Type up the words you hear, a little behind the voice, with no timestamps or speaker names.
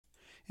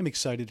I'm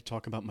excited to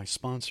talk about my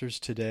sponsors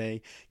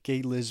today.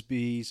 Gay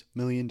Lisby's $1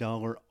 Million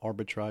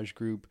Arbitrage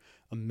Group.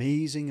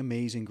 Amazing,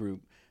 amazing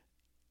group.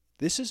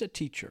 This is a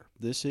teacher.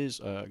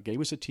 Gay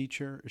was a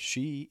teacher.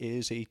 She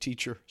is a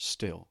teacher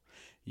still.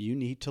 You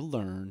need to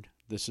learn.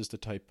 This is the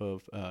type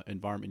of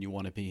environment you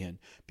want to be in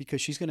because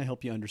she's going to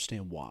help you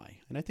understand why.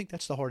 And I think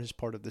that's the hardest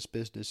part of this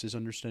business is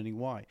understanding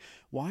why.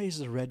 Why is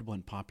the red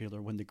one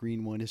popular when the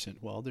green one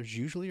isn't? Well, there's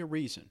usually a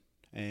reason.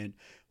 And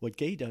what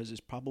Gay does is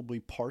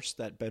probably parse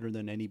that better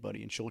than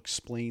anybody, and she'll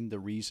explain the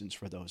reasons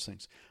for those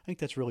things. I think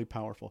that's really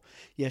powerful.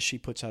 Yes, she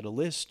puts out a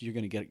list. You're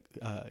going to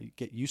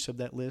get use of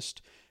that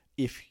list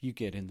if you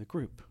get in the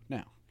group.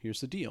 Now, here's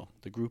the deal.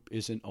 The group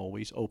isn't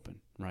always open,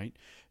 right?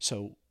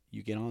 So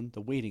you get on the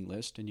waiting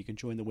list, and you can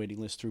join the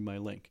waiting list through my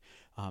link.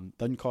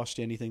 Doesn't cost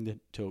you anything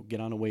to get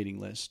on a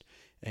waiting list.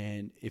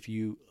 And if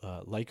you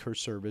like her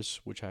service,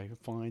 which I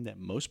find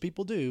that most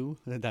people do,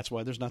 and that's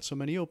why there's not so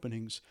many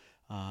openings,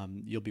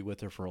 you'll be with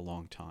her for a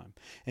long time.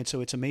 And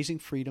so it's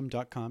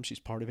amazingfreedom.com. She's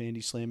part of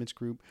Andy Slamon's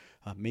group,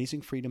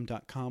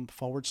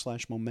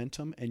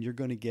 amazingfreedom.com/momentum, and you're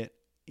going to get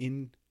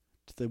in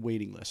the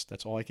waiting list.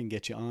 That's all I can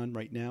get you on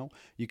right now.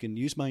 You can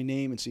use my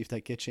name and see if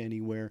that gets you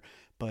anywhere.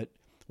 But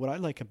what I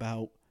like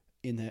about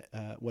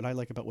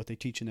what they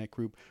teach in that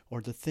group are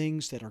the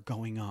things that are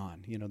going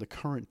on, the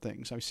current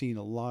things. I've seen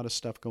a lot of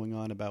stuff going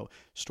on about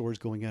stores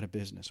going out of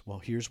business. Well,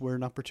 here's where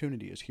an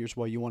opportunity is. Here's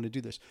why you want to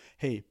do this.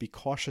 Hey, be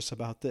cautious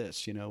about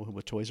this.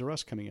 With Toys R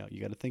Us coming out, you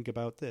got to think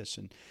about this.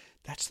 And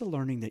that's the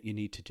learning that you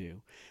need to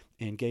do.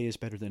 And Gay is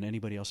better than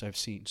anybody else I've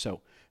seen.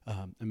 So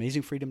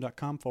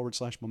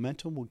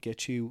amazingfreedom.com/momentum will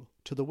get you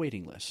to the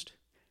waiting list.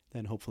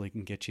 Then hopefully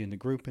can get you in the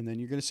group, and then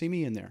you're going to see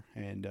me in there,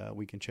 and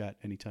we can chat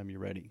anytime you're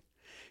ready.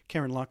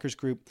 Karen Locker's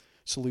group,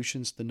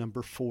 Solutions, the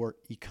number 4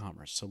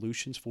 e-commerce,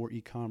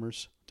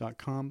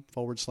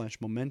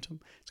 solutions4ecommerce.com/momentum.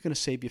 It's going to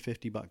save you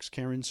 $50.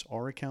 Karen's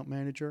our account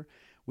manager.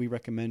 We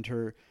recommend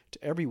her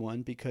to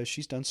everyone because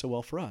she's done so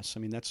well for us. I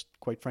mean, that's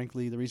quite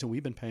frankly the reason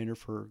we've been paying her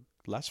for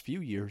the last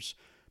few years,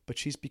 but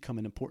she's become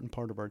an important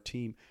part of our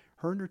team.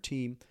 Her and her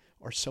team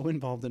are so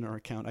involved in our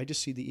account. I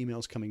just see the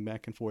emails coming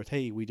back and forth.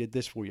 Hey, we did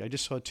this for you. I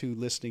just saw 2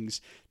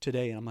 listings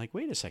today, and I'm like,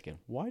 wait a second.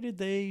 Why did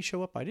they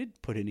show up? I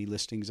didn't put any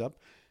listings up.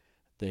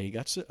 They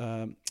got set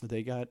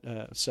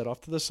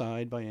off to the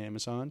side by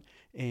Amazon,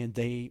 and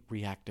they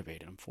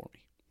reactivated them for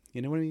me.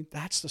 You know what I mean?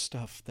 That's the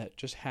stuff that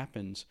just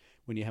happens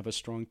when you have a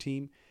strong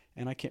team,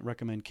 and I can't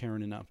recommend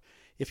Karen enough.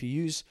 If you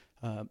use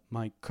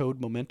my code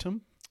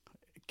Momentum,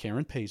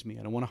 Karen pays me.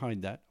 I don't want to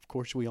hide that. Of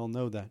course, we all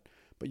know that.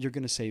 But you're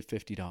going to save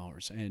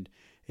 $50, and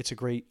it's a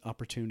great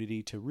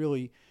opportunity to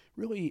really,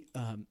 really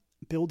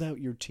build out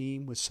your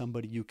team with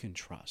somebody you can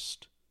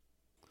trust.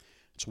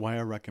 That's why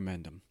I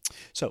recommend them.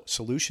 So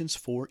Solutions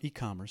for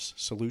e-commerce,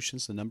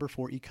 Solutions, the number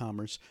 4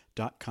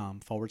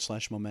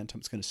 ecommerce.com/momentum.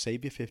 It's going to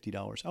save you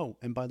 $50. Oh,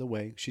 and by the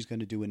way, she's going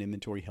to do an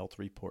inventory health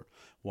report.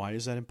 Why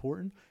is that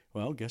important?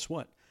 Well, guess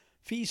what?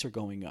 Fees are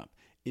going up.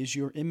 Is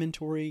your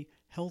inventory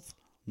health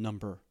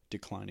number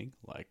declining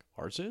like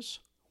ours is?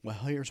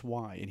 Well, here's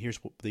why, and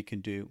here's what they can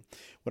do.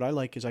 What I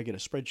like is I get a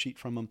spreadsheet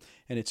from them,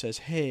 and it says,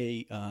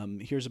 hey,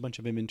 here's a bunch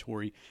of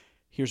inventory.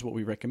 Here's what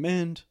we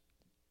recommend.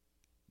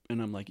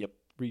 And I'm like, yep.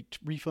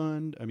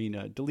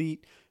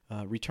 Delete,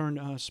 return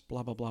to us,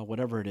 blah, blah, blah,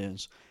 whatever it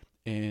is,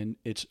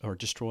 or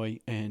destroy,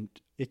 and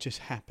it just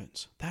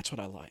happens. That's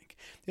what I like.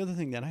 The other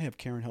thing that I have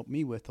Karen help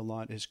me with a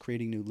lot is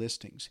creating new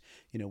listings.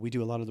 We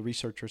do a lot of the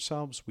research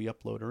ourselves. We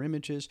upload our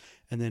images,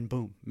 and then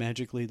boom,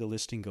 magically the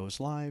listing goes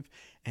live,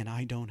 and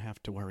I don't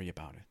have to worry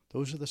about it.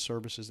 Those are the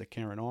services that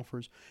Karen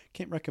offers.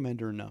 Can't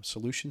recommend her enough.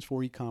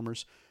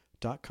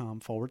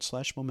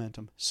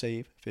 Solutions4ecommerce.com/momentum.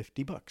 Save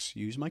 $50.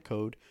 Use my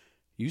code.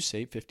 You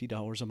save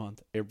 $50 a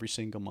month every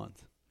single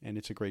month, and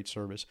it's a great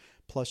service.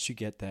 Plus, you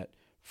get that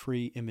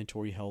free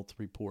inventory health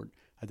report.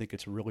 I think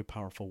it's a really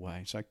powerful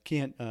way. So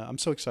I'm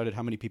so excited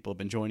how many people have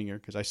been joining her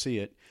because I see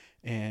it,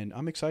 and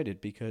I'm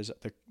excited because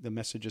the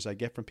messages I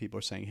get from people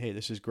are saying, hey,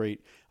 this is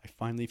great. I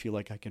finally feel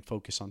like I can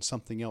focus on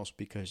something else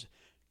because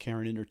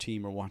Karen and her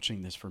team are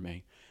watching this for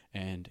me,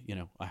 and,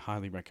 I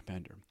highly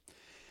recommend her.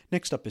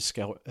 Next up is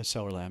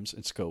Seller Labs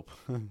and Scope.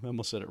 I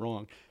almost said it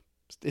wrong.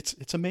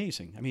 It's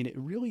amazing. I mean, it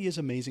really is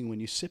amazing when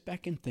you sit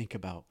back and think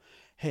about,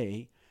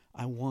 hey,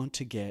 I want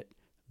to get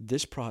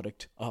this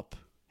product up,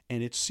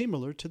 and it's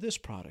similar to this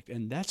product,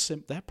 and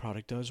that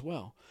product does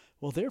well.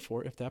 Well,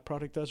 therefore, if that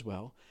product does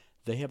well,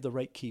 they have the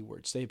right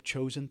keywords. They have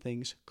chosen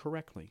things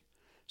correctly.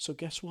 So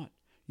guess what?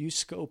 Use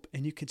Scope,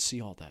 and you can see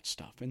all that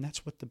stuff, and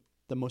that's what the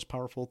most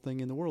powerful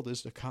thing in the world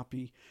is, to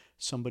copy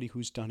somebody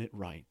who's done it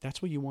right.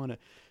 That's what you want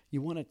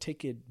to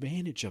take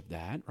advantage of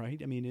that, right?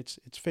 I mean, it's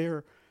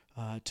fair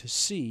to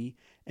see,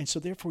 and so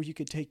therefore you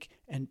could take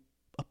and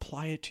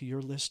apply it to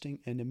your listing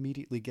and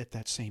immediately get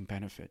that same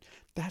benefit.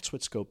 That's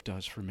what Scope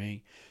does for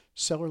me.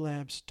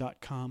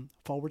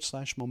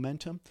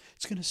 Sellerlabs.com/momentum.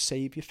 It's going to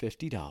save you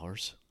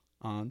 $50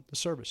 on the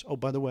service. Oh,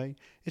 by the way,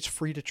 it's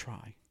free to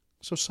try.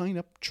 So sign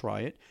up,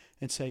 try it,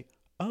 and say,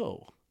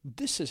 oh,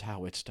 this is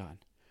how it's done.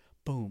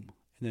 Boom.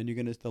 And then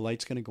the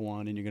light's going to go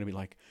on, and you're going to be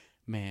like,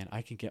 man,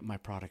 I can get my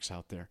products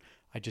out there.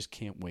 I just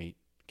can't wait.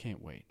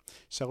 Can't wait.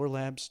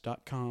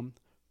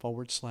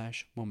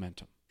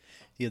 Sellerlabs.com/momentum.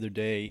 The other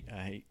day,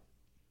 I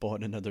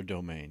bought another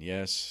domain.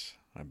 Yes,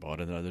 I bought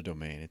another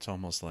domain. It's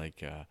almost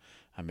like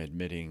I'm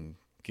admitting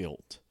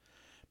guilt.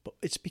 But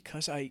it's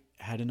because I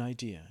had an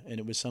idea, and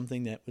it was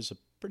something that was a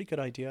pretty good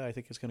idea. I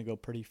think it's going to go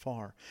pretty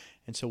far.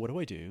 And so what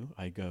do?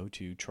 I go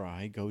to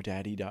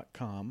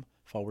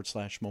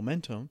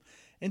trygodaddy.com/momentum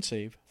and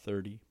save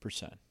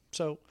 30%.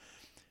 So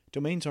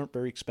domains aren't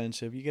very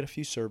expensive. You get a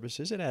few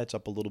services. It adds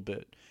up a little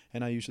bit.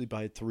 And I usually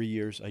buy 3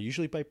 years. I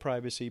usually buy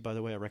privacy. By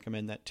the way, I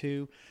recommend that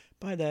too.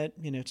 Buy that.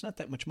 It's not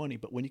that much money,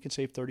 but when you can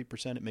save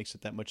 30%, it makes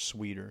it that much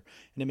sweeter.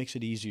 And it makes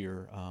it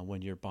easier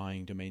when you're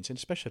buying domains, and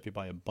especially if you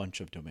buy a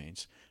bunch of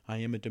domains. I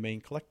am a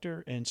domain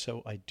collector, and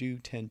so I do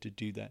tend to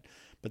do that.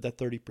 But that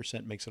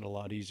 30% makes it a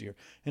lot easier.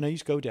 And I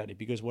use GoDaddy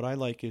because what I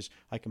like is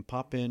I can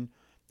pop in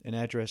an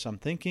address I'm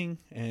thinking,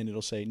 and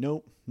it'll say,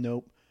 nope,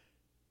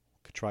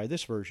 try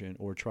this version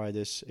or try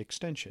this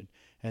extension.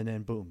 And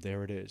then boom,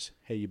 there it is.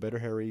 Hey, you better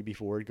hurry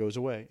before it goes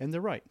away. And they're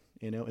right,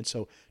 And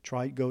so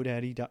try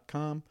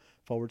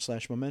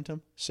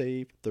godaddy.com/momentum,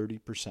 save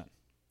 30%.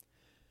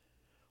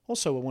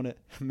 Also, I want to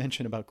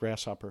mention about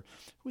Grasshopper.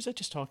 Who was I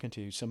just talking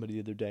to? Somebody the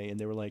other day, and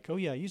they were like, oh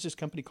yeah, I use this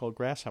company called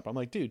Grasshopper. I'm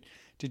like, dude,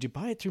 did you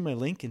buy it through my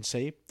link and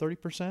save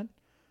 30%?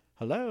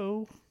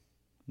 Hello?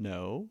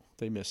 No,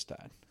 they missed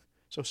that.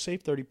 So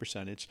save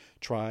 30%. It's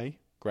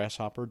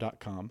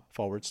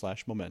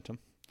trygrasshopper.com/momentum.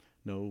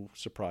 No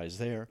surprise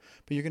there,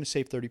 but you're going to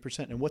save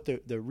 30%. And what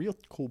the real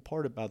cool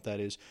part about that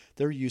is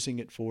they're using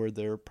it for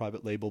their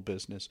private label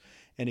business,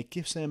 and it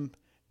gives them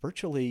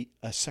virtually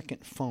a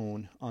second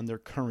phone on their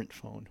current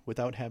phone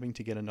without having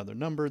to get another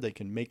number. They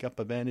can make up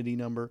a vanity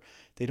number.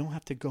 They don't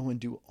have to go and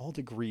do all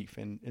the grief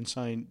and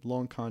sign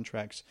long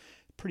contracts.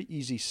 Pretty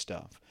easy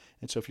stuff.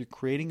 And so if you're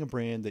creating a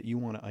brand that you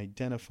want to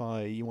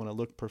identify, you want to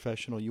look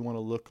professional, you want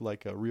to look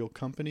like a real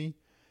company,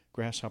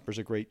 Grasshopper's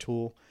a great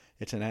tool.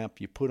 It's an app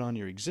you put on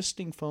your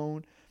existing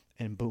phone,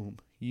 and boom,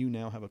 you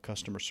now have a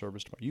customer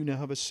service department. You now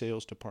have a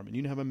sales department.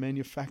 You now have a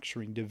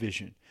manufacturing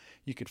division.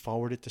 You could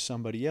forward it to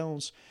somebody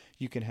else.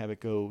 You can have it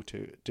go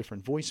to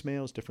different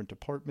voicemails, different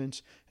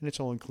departments, and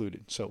it's all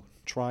included. So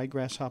try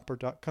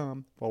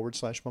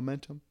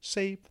grasshopper.com/momentum.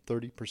 Save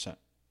 30%.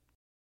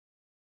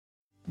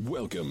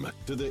 Welcome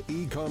to the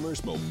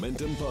E-Commerce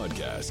Momentum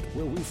Podcast,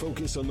 where we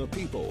focus on the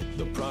people,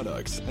 the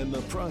products, and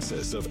the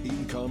process of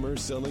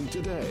e-commerce selling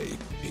today.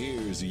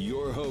 Here's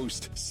your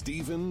host,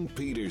 Stephen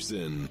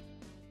Peterson.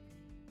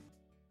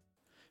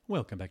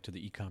 Welcome back to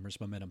the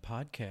E-Commerce Momentum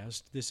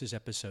Podcast. This is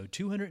episode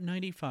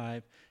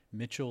 295,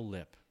 Mitchell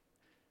Lipp,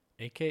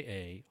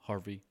 a.k.a.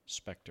 Harvey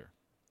Spektor.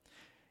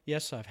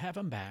 Yes, I've had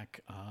him back.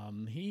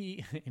 And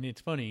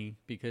it's funny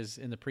because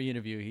in the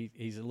pre-interview,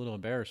 he's a little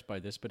embarrassed by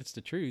this, but it's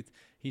the truth.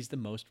 He's the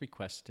most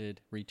requested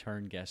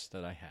return guest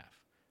that I have.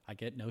 I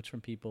get notes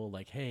from people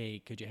like,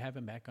 hey, could you have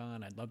him back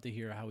on? I'd love to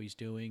hear how he's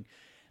doing.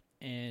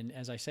 And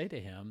as I say to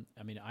him,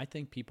 I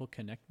think people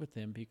connect with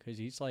him because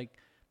he's like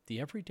the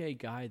everyday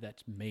guy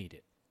that's made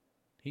it.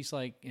 He's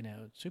like,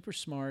 super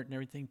smart and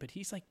everything, but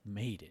he's like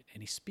made it.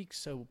 And he speaks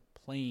so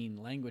plain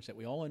language that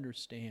we all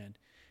understand.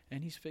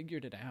 And he's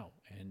figured it out,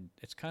 and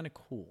it's kind of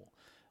cool.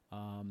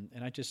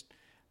 And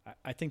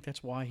I think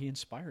that's why he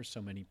inspires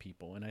so many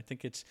people. And I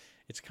think it's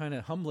kind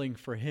of humbling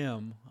for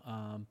him,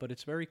 but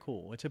it's very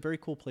cool. It's a very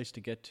cool place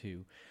to get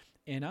to.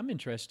 And I'm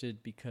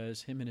interested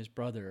because him and his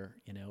brother,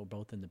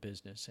 both in the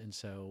business. And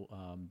so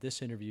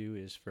this interview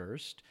is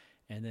first,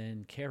 and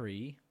then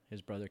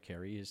his brother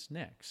Kerry, is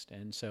next.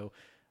 And so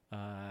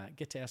I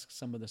get to ask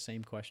some of the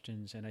same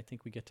questions, and I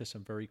think we get to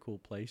some very cool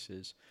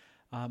places.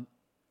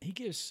 He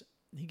gives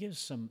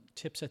some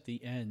tips at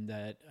the end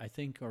that I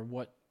think are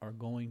what are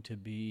going to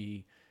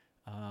be,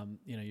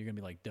 you're going to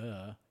be like,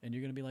 duh. And you're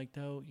going to be like,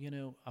 no,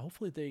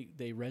 hopefully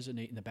they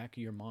resonate in the back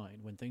of your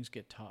mind when things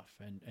get tough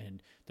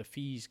and the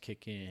fees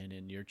kick in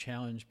and you're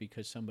challenged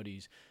because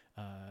somebody's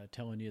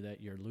telling you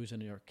that you're losing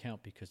your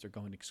account because they're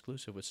going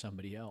exclusive with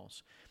somebody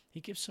else.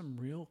 He gives some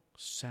real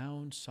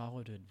sound,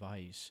 solid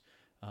advice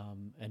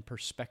and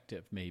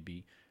perspective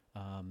maybe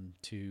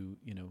to,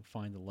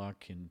 find the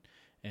luck and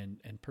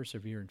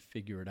persevere and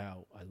figure it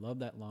out. I love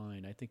that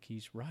line. I think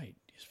he's right.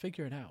 Just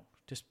figure it out.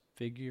 Just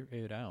figure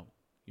it out.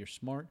 You're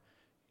smart.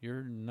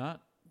 You're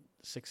not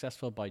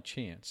successful by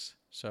chance.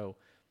 So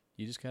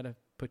you just got to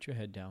put your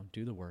head down,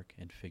 do the work,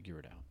 and figure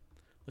it out.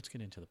 Let's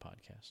get into the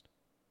podcast.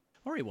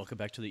 All right, welcome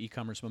back to the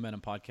E-Commerce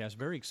Momentum Podcast.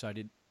 Very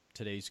excited.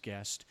 Today's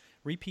guest,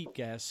 repeat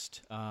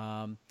guest.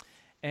 And,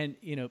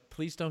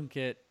 please don't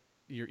get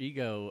your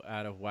ego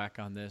out of whack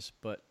on this,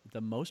 but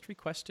the most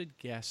requested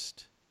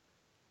guest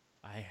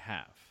I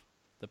have,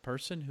 the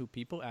person who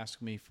people ask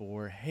me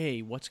for,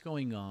 hey, what's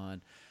going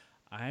on?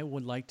 I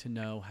would like to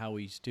know how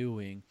he's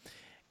doing.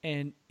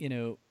 And,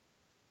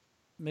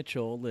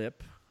 Mitchell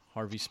Lipp,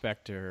 Harvey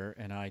Spektor,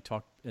 and I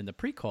talked in the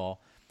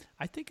pre-call.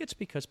 I think it's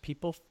because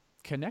people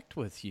connect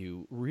with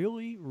you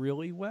really,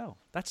 really well.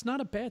 That's not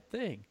a bad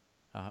thing.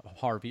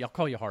 Harvey, I'll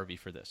call you Harvey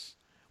for this.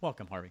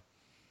 Welcome, Harvey.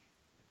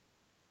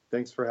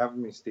 Thanks for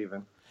having me,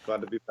 Stephen.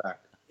 Glad to be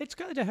back. It's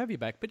glad to have you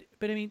back. But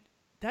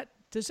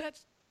does that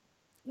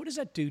What does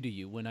that do to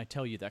you when I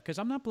tell you that? Because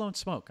I'm not blowing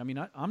smoke. I mean,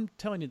 I'm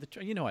telling you the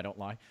truth. You know I don't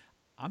lie.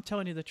 I'm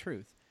telling you the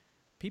truth.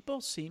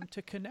 People seem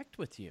to connect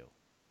with you.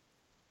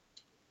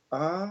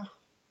 Uh,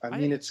 I I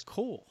mean, think it's it's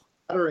cool.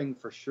 flattering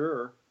for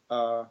sure.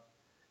 I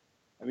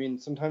mean,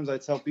 sometimes I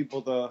tell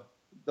people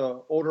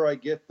the older I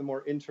get, the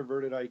more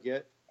introverted I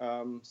get.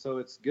 So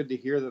it's good to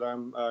hear that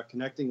I'm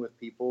connecting with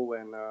people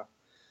when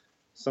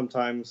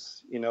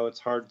sometimes, it's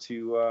hard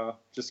to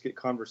just get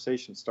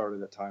conversation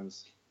started at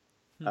times.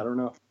 Hmm. I don't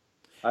know.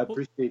 I Well,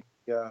 appreciate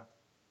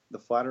the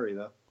flattery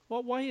though.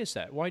 well, why is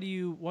that? Why do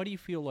you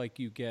feel like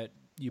you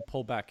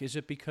pull back? Is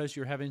it because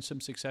you're having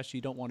some success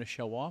you don't want to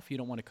show off? You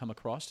don't want to come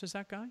across as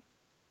that guy?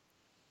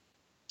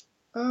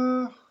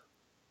 Uh,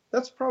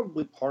 that's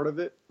probably part of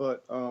it,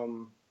 but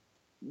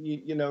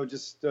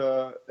just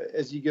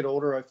as you get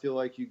older, I feel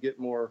like you get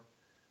more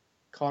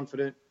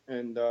confident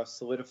and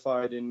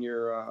solidified in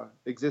your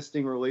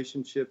existing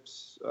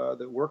relationships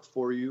that work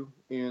for you,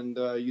 and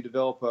you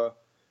develop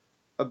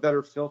a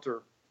better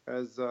filter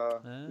as Oh.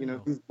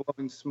 who's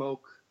blowing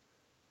smoke,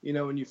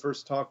 when you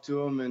first talk to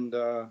them,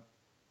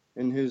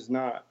 and who's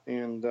not.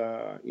 And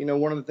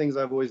one of the things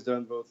I've always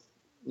done, both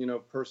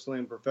personally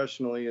and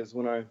professionally, is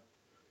when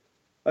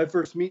I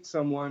first meet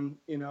someone,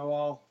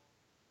 I'll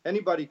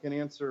anybody can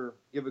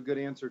give a good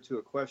answer to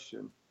a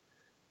question,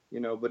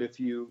 but if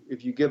you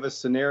give a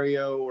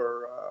scenario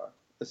or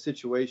a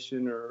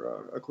situation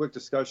or a quick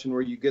discussion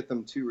where you get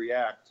them to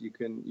react, you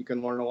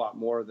can learn a lot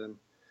more than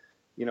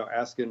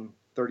asking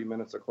 30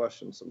 minutes of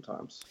questions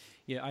sometimes.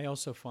 Yeah, I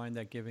also find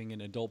that giving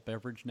an adult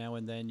beverage now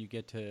and then, you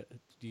get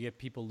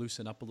people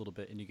loosen up a little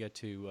bit, and you get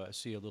to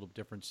see a little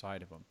different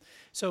side of them.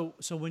 So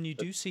when you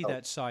do see Oh,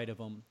 that side of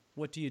them,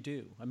 what do you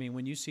do? I mean,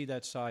 when you see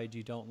that side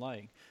you don't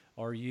like,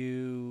 are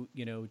you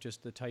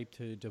just the type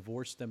to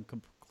divorce them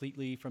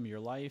completely from your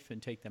life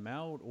and take them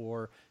out,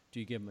 or do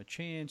you give them a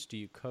chance? Do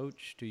you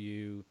coach? Do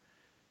you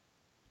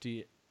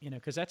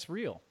because that's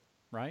real,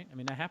 right? I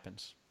mean, that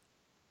happens.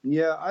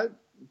 yeah,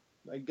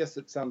 I guess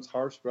it sounds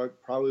harsh, but I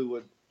probably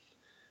would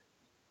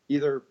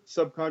either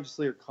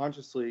subconsciously or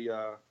consciously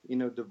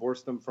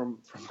divorce them from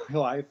my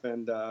life,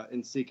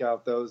 and seek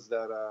out those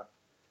that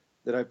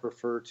I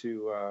prefer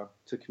to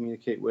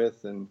communicate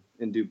with and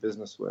do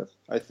business with.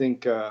 I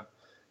think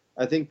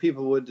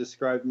people would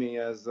describe me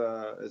as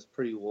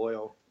pretty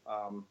loyal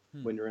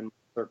Hmm. when you're in my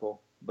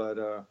circle, but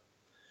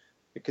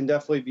it can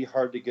definitely be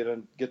hard to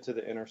get to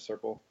the inner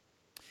circle.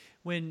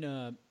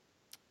 When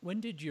when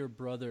did your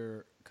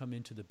brother come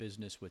into the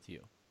business with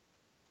you?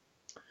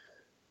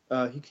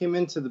 He came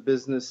into the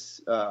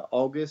business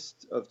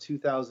August of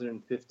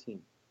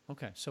 2015.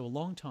 Okay, so a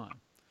long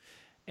time.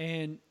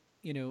 And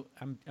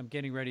I'm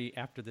getting ready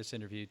after this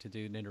interview to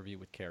do an interview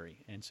with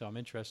Kerry, and so I'm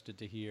interested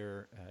to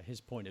hear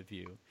his point of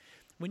view.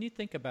 When you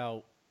think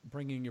about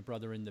bringing your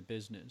brother in the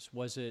business,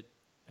 was it?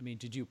 I mean,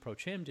 did you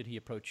approach him? Did he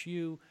approach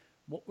you?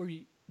 What were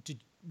you?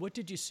 What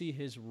did you see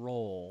his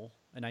role?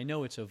 And I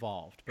know it's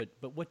evolved,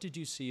 but what did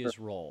you see his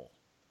role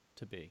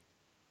to be?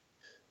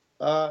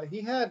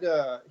 He had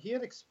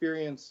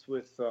experience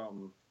with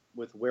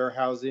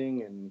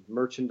warehousing and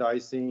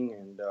merchandising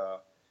and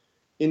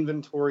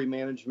inventory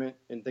management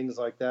and things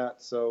like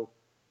that. So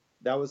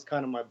that was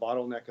kind of my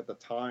bottleneck at the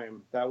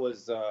time. That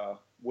was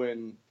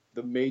when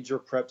the major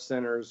prep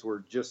centers were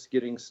just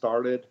getting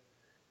started,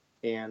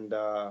 and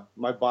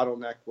my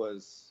bottleneck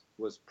was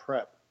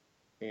prep.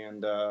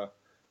 And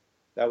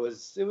it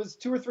was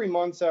 2 or 3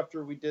 months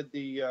after we did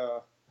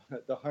the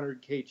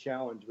 100K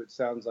challenge, which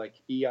sounds like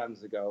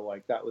eons ago.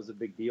 Like that was a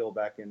big deal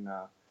back in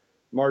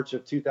March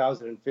of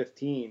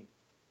 2015.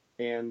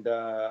 And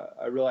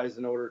I realized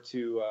in order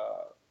to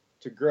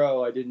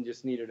grow, I didn't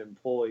just need an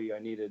employee. I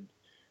needed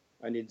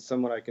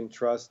someone I can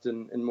trust,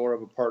 and more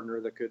of a partner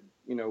that could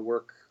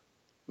work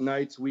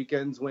nights,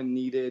 weekends when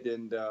needed,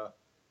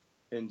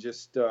 and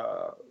just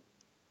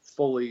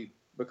fully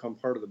become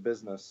part of the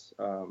business.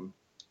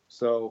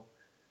 So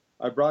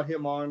I brought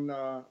him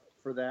on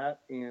for that,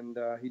 and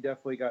he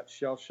definitely got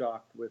shell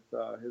shocked with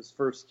his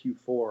first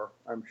Q4,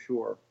 I'm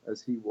sure,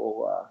 as he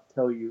will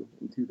tell you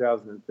in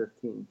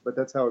 2015. But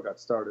that's how it got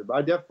started. But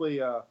I definitely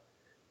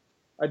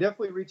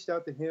reached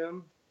out to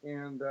him,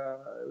 and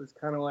it was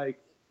kind of like,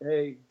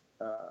 hey,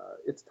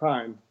 it's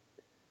time.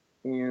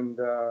 And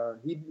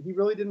he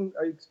really didn't.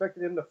 I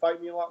expected him to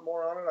fight me a lot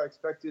more on it. I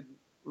expected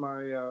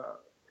my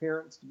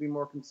parents to be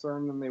more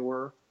concerned than they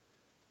were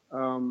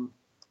um,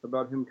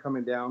 about him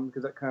coming down,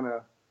 because that kind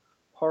of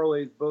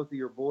parlays both of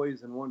your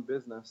boys in one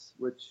business,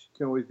 which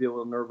can always be a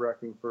little nerve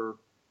wracking for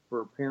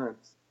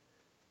parents.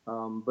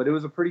 But it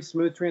was a pretty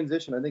smooth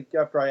transition. I think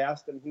after I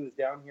asked him, he was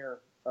down here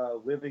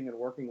living and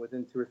working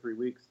within 2 or 3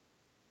 weeks.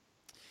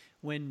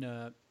 When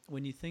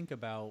you think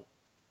about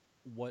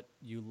what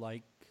you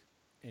like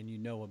and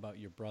about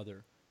your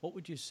brother, what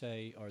would you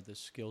say are the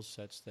skill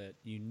sets that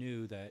you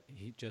knew that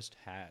he just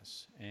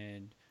has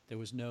and there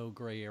was no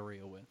gray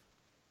area with?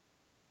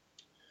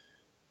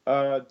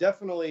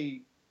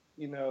 Definitely,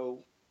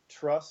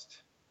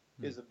 trust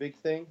Hmm. is a big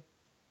thing,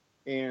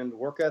 and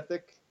work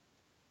ethic.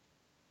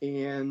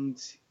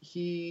 And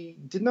he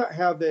did not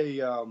have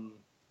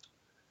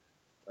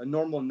a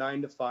normal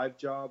 9 to 5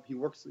 job. He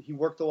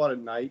worked a lot of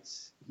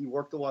nights. He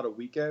worked a lot of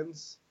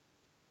weekends.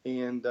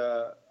 And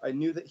I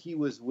knew that he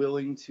was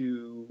willing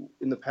to,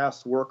 in the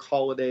past, work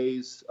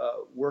holidays,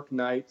 work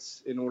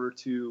nights in order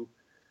to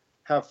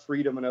have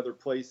freedom in other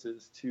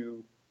places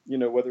to,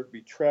 whether it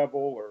be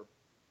travel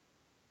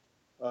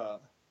or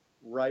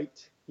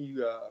write.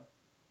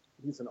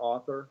 He's an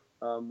author.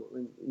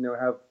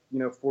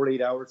 Have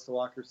 48 hours to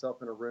lock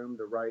yourself in a room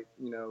to write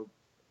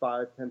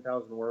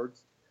 5,000-10,000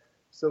 words.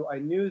 So I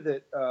knew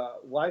that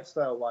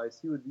lifestyle wise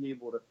he would be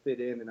able to fit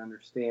in and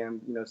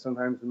understand.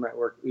 Sometimes we might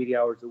work 80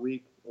 hours a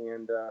week,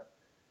 and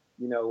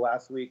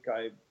last week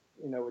I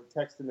would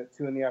text him at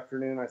 2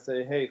 p.m. I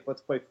say, hey,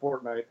 let's play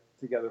Fortnite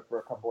together for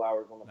a couple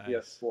hours on the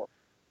PS4.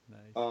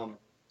 Nice.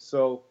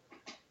 So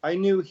I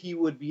knew he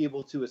would be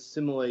able to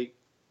assimilate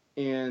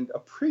and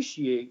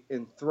appreciate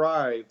and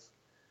thrive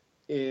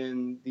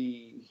in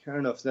I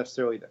don't know if it's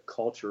necessarily the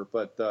culture,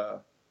 but I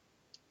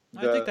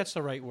think that's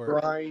the right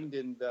word. Grind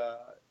and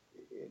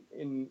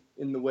in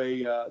the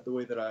way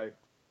that I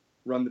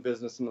run the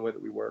business and the way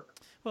that we work.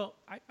 Well,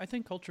 I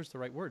think culture is the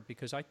right word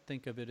because I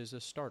think of it as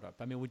a startup.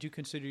 I mean, would you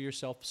consider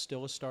yourself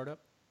still a startup?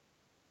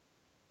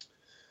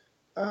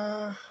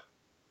 I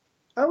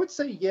would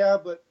say yeah,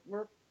 but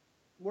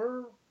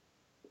we're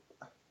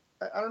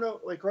I don't know.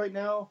 Like right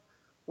now,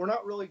 we're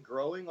not really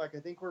growing. Like I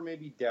think we're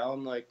maybe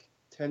down like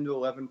 10 to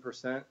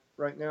 11%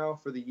 right now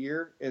for the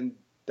year, and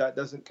that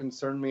doesn't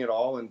concern me at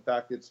all. In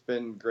fact, it's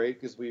been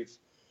great because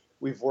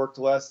we've worked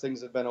less.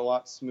 Things have been a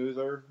lot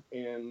smoother,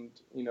 and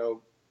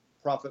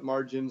profit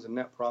margins and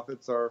net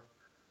profits are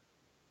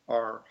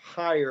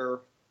higher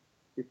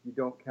if you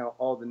don't count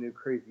all the new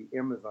crazy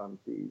Amazon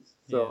fees.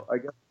 So yeah. I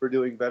guess we're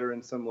doing better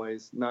in some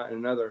ways, not in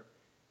another.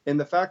 And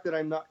the fact that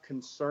I'm not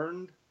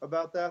concerned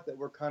about that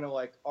we're kind of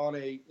like on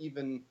a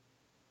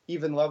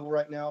even level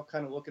right now,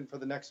 kind of looking for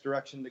the next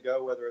direction to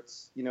go, whether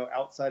it's,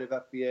 outside of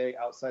FBA,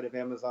 outside of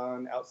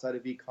Amazon, outside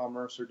of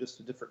e-commerce, or just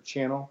a different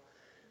channel.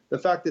 The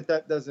fact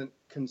that doesn't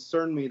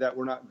concern me, that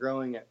we're not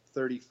growing at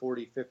 30,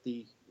 40,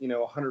 50,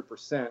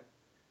 100%,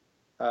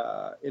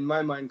 in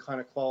my mind kind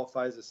of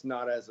qualifies us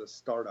not as a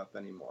startup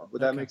anymore.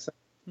 Would that make sense?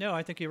 No,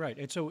 I think you're right.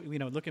 And so,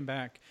 looking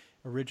back,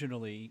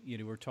 originally,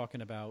 we're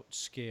talking about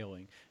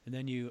scaling, and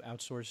then you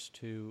outsourced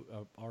to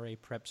a RA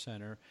prep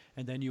center,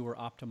 and then you were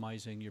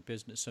optimizing your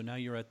business. So now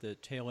you're at the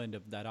tail end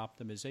of that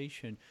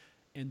optimization,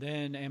 and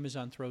then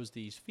Amazon throws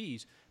these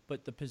fees.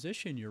 But the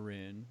position you're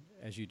in,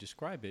 as you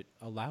describe it,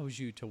 allows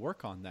you to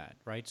work on that,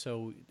 right?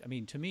 So, I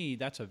mean, to me,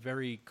 that's a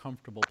very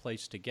comfortable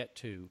place to get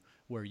to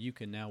where you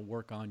can now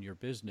work on your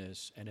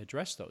business and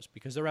address those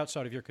because they're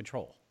outside of your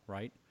control,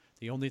 right?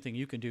 The only thing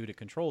you can do to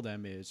control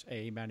them is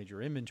manage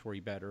your inventory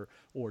better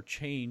or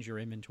change your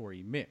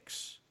inventory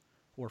mix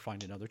or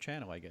find another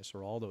channel, I guess,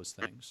 or all those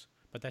things.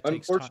 But that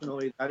takes time.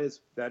 Unfortunately,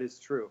 that is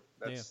true.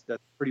 That's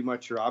pretty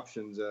much your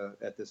options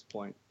at this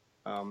point,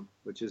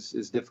 which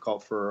is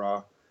difficult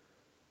for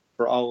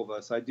all of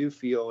us. I do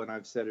feel, and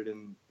I've said it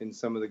in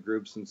some of the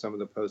groups and some of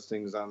the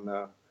postings on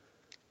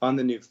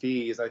the new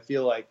fees, I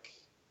feel like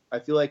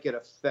it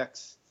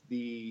affects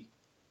the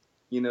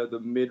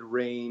the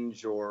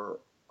mid-range or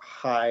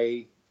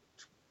high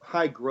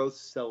growth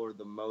seller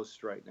the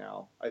most right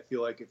now. I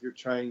feel like if you're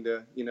trying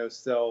to,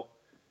 sell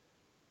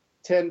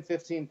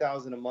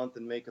 10-15,000 a month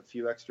and make a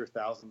few extra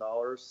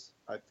 $1,000,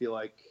 I feel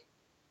like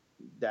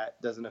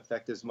that doesn't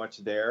affect as much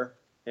there.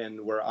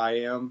 And where I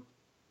am,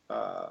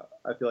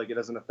 I feel like it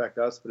doesn't affect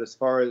us. But as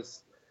far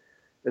as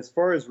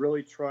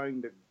really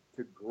trying to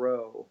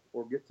grow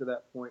or get to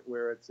that point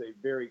where it's a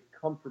very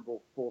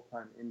comfortable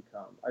full-time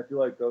income, I feel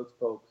like those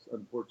folks,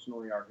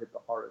 unfortunately, are hit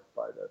the hardest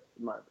by this,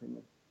 in my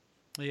opinion.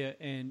 Yeah,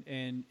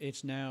 and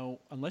it's now,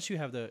 unless you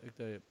have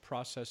the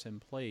process in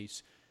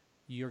place,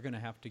 you're going to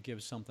have to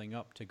give something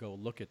up to go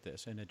look at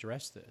this and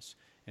address this.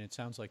 And it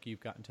sounds like you've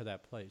gotten to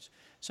that place.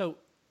 So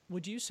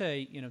would you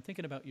say,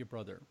 thinking about your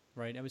brother,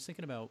 right? I was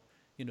thinking about,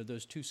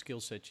 those two skill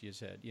sets you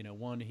said.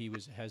 One, he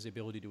has the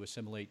ability to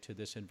assimilate to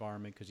this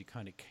environment because he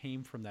kind of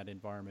came from that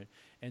environment,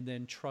 and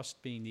then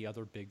trust being the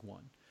other big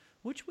one.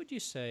 Which would you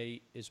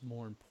say is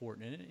more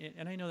important?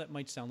 And I know that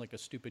might sound like a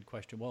stupid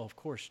question. Well, of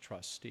course,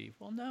 trust, Steve.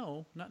 Well,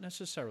 no, not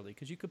necessarily,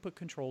 because you could put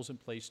controls in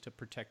place to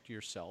protect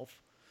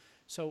yourself.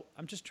 So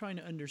I'm just trying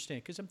to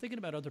understand, because I'm thinking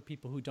about other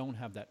people who don't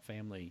have that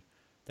family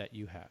that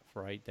you have,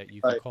 right? That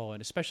you can call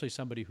in, especially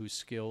somebody who's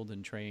skilled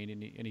and trained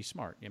and he's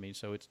smart. I mean,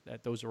 so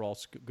those are all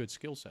good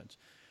skill sets.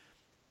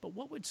 But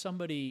what would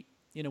somebody,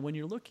 when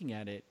you're looking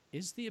at it,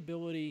 is the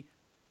ability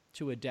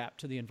to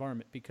adapt to the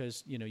environment,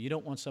 because you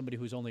don't want somebody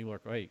who's only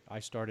like, hey, I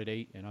start at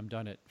 8 and I'm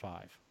done at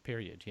 5,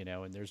 period,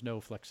 and there's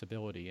no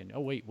flexibility, and oh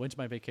wait, when's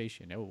my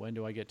vacation, oh when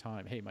do I get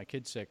time, hey, my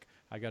kid's sick,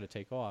 I got to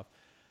take off,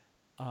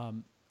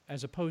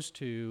 as opposed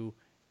to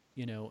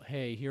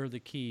hey, here are the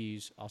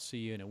keys, I'll see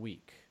you in a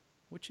week.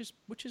 Which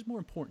is more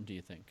important, do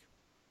you think?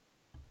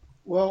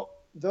 Well,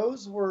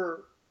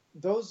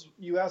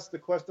 you asked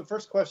the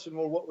first question,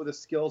 well, what were the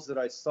skills that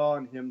I saw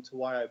in him to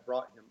why I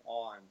brought him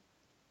on?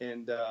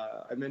 And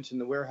I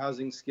mentioned the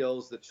warehousing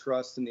skills, the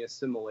trust, and the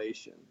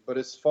assimilation. But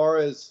as far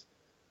as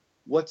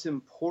what's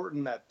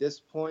important at this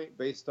point,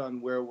 based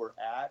on where we're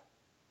at,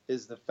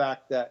 is the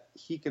fact that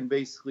he can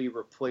basically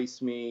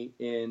replace me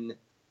in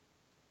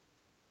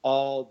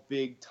all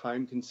big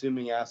time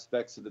consuming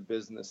aspects of the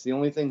business. The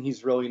only thing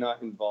he's really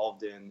not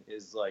involved in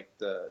is like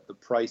the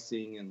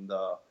pricing and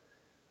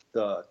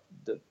the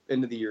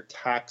end of the year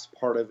tax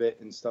part of it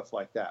and stuff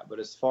like that. But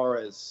as far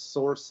as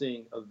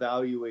sourcing,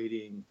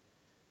 evaluating,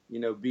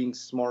 being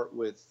smart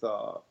with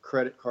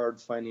credit card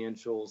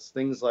financials,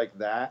 things like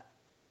that,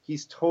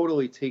 he's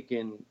totally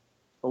taken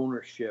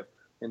ownership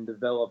and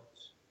developed,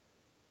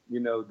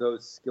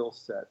 those skill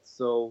sets.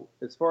 So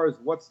as far as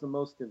what's the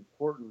most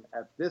important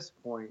at this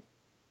point,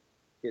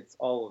 it's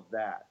all of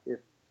that.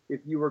 If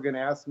you were going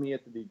to ask me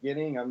at the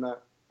beginning, I'm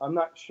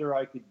not sure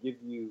I could give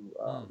you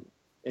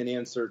an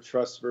answer,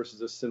 trust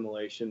versus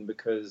assimilation,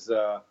 because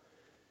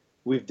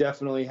we've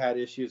definitely had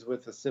issues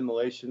with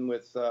assimilation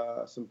with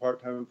some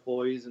part-time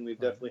employees, and we've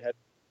definitely had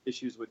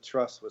issues with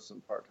trust with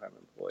some part-time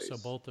employees. So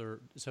both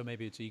are. So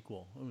maybe it's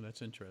equal. Oh,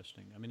 that's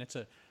interesting. I mean,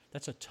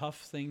 that's a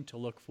tough thing to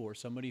look for.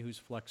 Somebody who's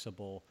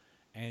flexible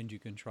and you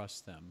can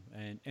trust them,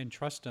 and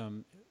trust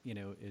them.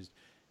 Is,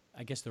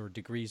 I guess there are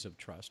degrees of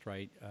trust,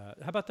 right?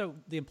 How about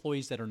the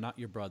employees that are not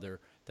your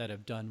brother that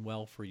have done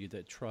well for you?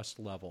 That trust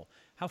level.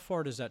 How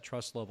far does that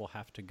trust level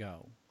have to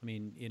go? I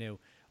mean,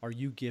 are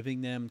you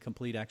giving them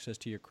complete access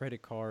to your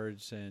credit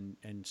cards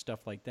and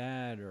stuff like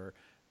that, or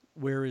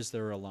where is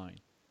there a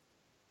line?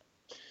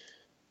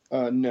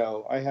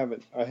 No, I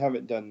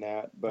haven't done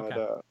that, but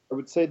Okay. I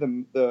would say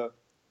the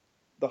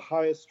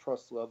highest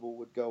trust level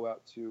would go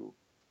out to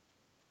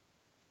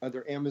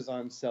other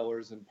Amazon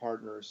sellers and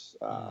partners,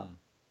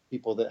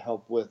 people that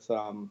help with.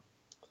 I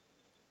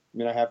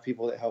have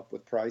people that help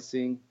with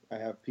pricing. I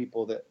have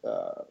people that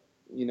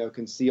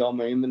can see all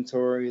my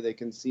inventory. They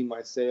can see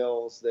my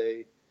sales.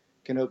 They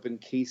can open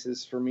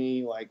cases for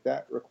me. Like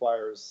that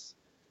requires,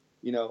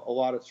 a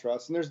lot of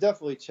trust. And there's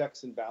definitely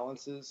checks and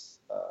balances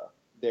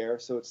there.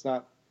 So it's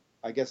not.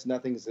 I guess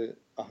nothing's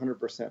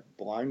 100%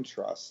 blind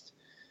trust,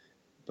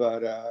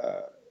 but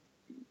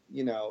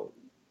in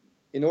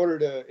order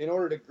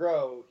to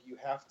grow, you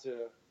have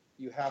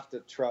to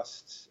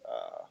trust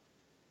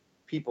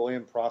people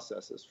and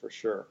processes for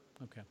sure.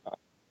 Okay.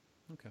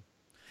 Okay.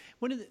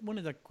 One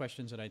of the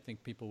questions that I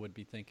think people would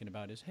be thinking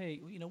about is, hey,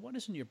 why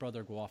doesn't your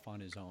brother go off on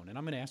his own? And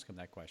I'm going to ask him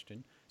that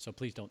question. So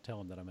please don't tell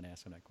him that I'm going to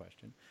ask him that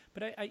question.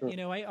 But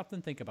Sure. I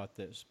often think about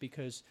this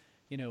because,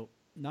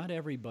 not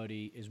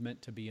everybody is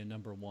meant to be a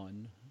number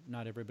one.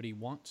 Not everybody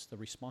wants the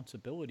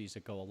responsibilities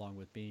that go along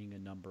with being a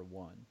number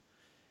one.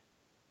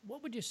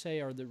 What would you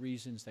say are the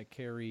reasons that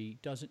Kerry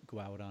doesn't go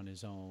out on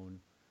his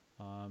own?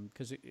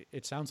 Because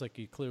it sounds like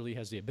he clearly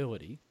has the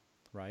ability,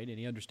 right? And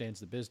he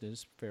understands the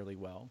business fairly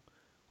well.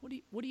 What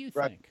do you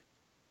Right. think?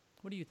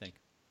 What do you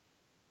think?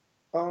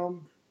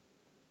 Um,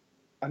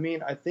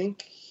 I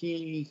think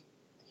he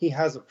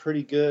has a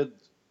pretty good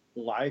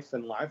life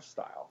and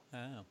lifestyle,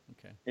 Oh,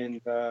 okay. and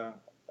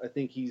I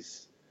think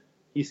he's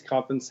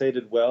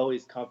compensated well.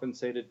 He's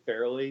compensated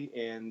fairly,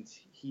 and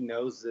he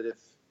knows that if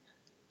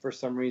for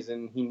some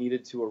reason he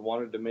needed to or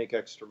wanted to make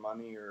extra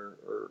money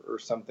or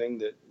something,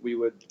 that we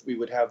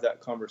would have that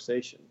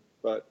conversation.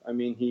 But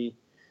he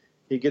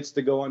gets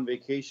to go on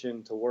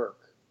vacation to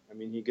work.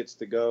 He gets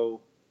to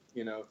go,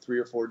 3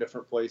 or 4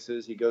 different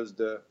places. He goes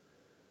to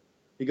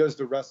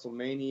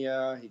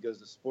WrestleMania. He goes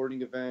to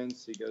sporting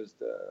events. He goes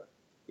to,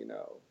 you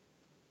know,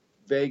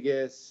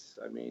 Vegas.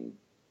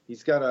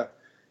 He's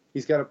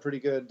got a pretty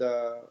good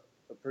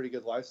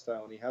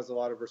lifestyle, and he has a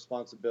lot of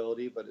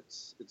responsibility. But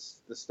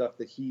it's the stuff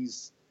that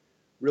he's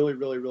really,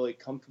 really, really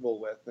comfortable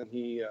with, and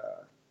he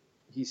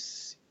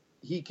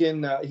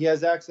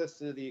has access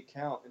to the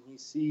account, and he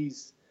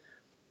sees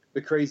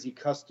the crazy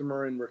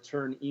customer and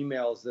return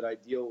emails that I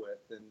deal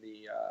with, and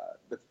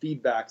the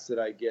feedbacks that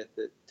I get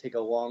that take a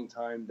long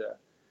time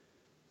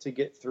to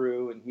get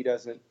through. And he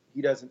doesn't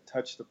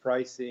touch the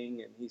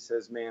pricing, and he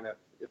says, man,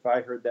 if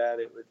I heard that,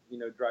 it would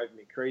drive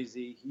me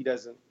crazy. He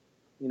doesn't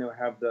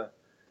have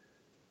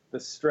the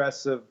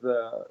stress of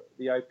the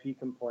IP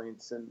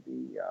complaints and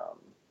the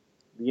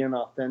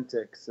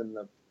inauthentics and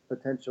the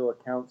potential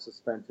account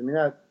suspension.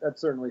 That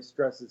certainly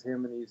stresses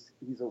him, and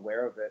he's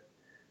aware of it.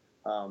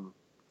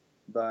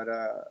 But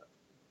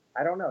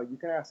I don't know. You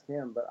can ask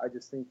him, but I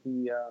just think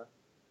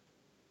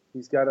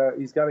he's got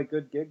a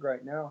good gig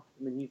right now.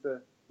 He's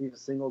a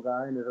single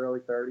guy in his early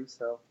 30s,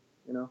 so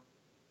you know.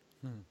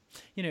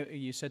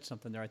 You said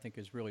something there I think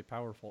is really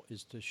powerful,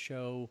 is to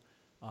show.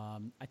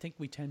 I think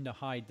we tend to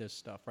hide this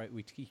stuff, right?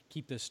 We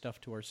keep this stuff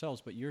to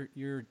ourselves, but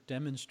you're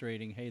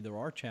demonstrating, hey, there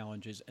are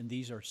challenges, and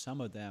these are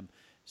some of them.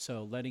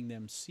 So letting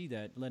them see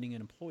that, letting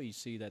an employee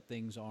see that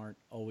things aren't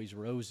always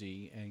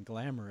rosy and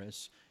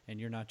glamorous, and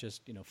you're not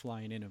just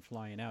flying in and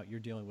flying out. You're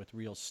dealing with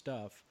real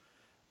stuff,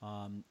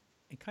 and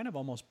kind of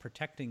almost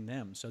protecting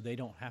them so they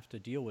don't have to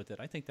deal with it.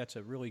 I think that's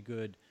a really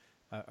good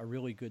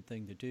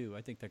thing to do.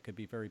 I think that could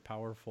be very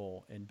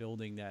powerful in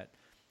building that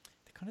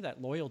kind of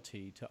that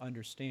loyalty to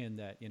understand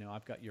that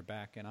I've got your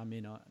back and I'm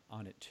in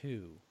on it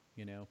too.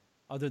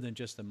 Other than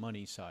just the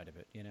money side of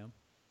it.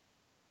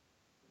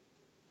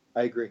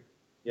 I agree.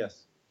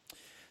 Yes.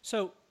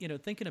 So,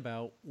 thinking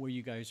about where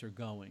you guys are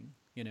going,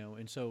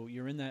 and so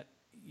you're in that,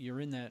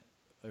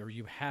 or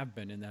you have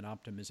been in that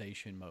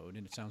optimization mode,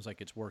 and it sounds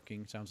like it's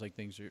working. Sounds like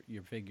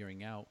you're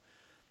figuring out.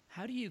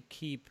 How do you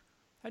keep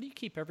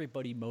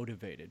everybody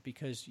motivated?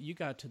 Because you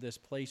got to this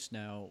place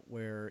now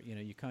where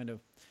you kind of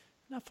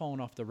not falling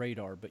off the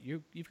radar, but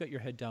you've got your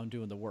head down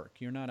doing the work.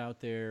 You're not out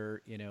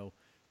there,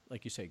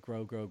 like you say,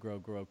 grow, grow, grow,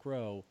 grow,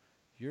 grow.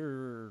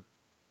 You're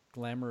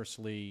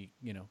glamorously,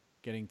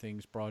 getting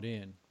things brought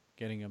in,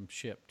 getting them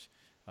shipped,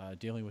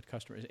 dealing with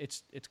customers.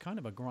 It's kind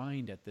of a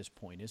grind at this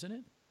point, isn't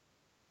it?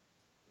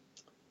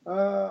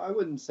 I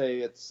wouldn't say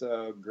it's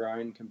a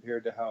grind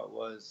compared to how it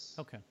was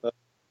Okay. a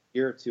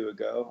year or two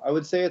ago. I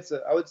would say it's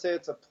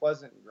a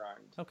pleasant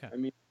grind. Okay. I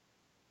mean,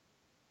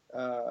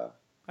 uh,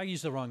 I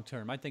used the wrong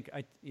term. I think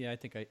I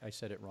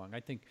said it wrong. I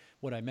think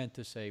what I meant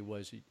to say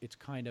was it's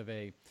kind of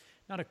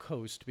not a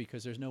coast,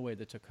 because there's no way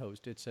that's a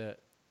coast. It's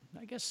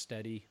I guess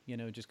steady,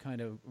 just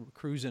kind of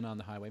cruising on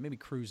the highway. Maybe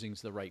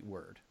cruising's the right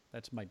word.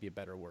 That might be a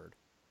better word.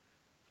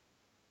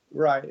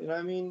 right. And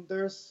I mean,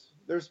 there's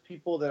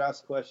people that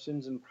ask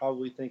questions and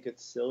probably think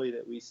it's silly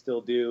that we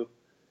still do,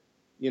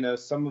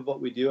 some of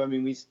what we do. I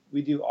mean,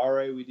 we do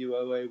RA, we do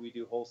OA, we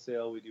do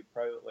wholesale, we do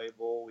private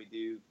label, we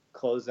do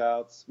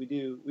closeouts, we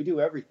do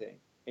everything.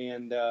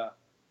 And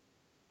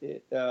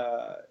it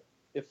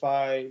if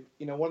I,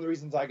 one of the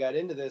reasons I got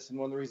into this and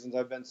one of the reasons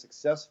I've been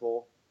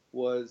successful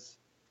was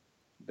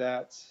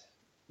that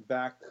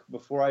back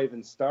before I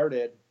even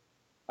started,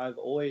 I've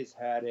always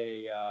had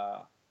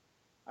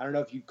I don't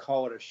know if you'd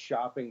call it a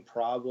shopping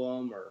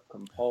problem or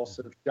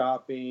compulsive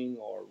shopping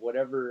or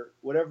whatever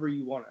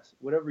you want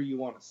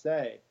to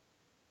say.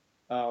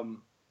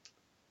 Um,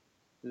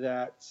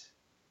 that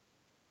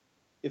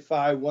if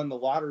I won the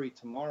lottery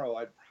tomorrow,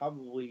 I'd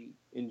probably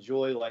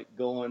enjoy like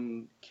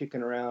going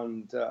kicking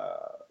around,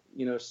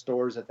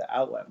 stores at the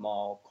outlet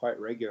mall quite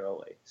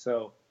regularly.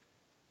 So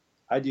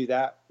I do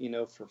that,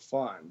 for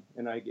fun,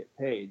 and I get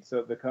paid. So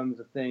it becomes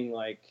a thing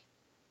like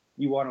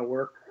you want to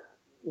work,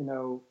 you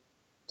know,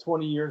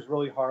 20 years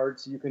really hard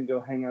so you can go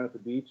hang out at the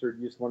beach, or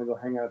you just want to go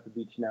hang out at the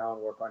beach now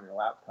and work on your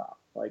laptop.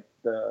 Like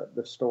the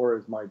store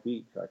is my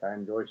beach. Like I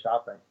enjoy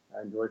shopping.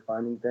 I enjoy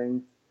finding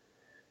things.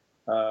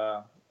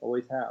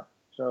 Always have.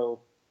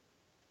 So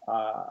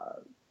uh,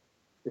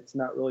 it's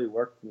not really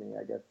work to me.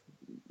 I guess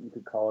you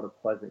could call it a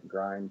pleasant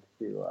grind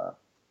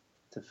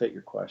to fit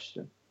your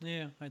question.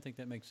 Yeah, I think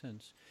that makes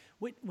sense.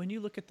 When you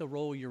look at the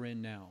role you're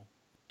in now,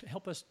 to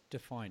help us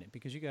define it,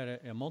 because you got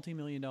a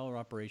multi-million-dollar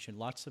operation,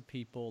 lots of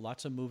people,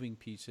 lots of moving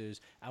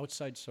pieces,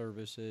 outside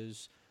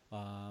services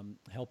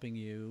helping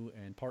you,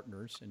 and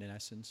partners, in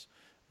essence.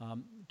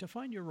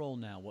 Define your role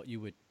now, what you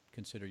would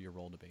consider your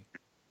role to be.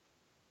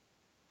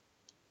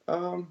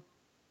 Um,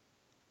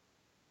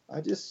 I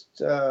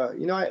just,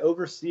 I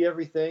oversee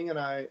everything, and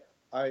I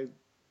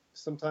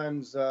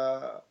sometimes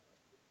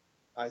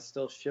I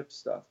still ship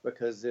stuff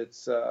because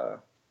it's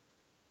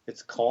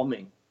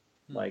calming.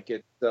 Hmm. Like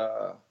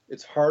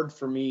it's hard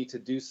for me to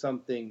do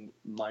something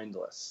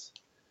mindless,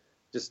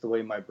 just the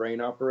way my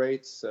brain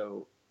operates.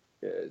 So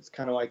it's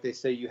kind of like they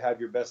say you have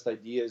your best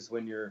ideas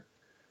when you're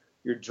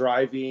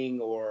driving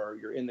or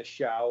you're in the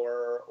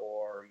shower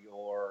or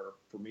you're,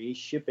 for me,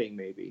 shipping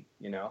maybe,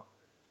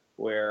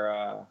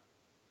 where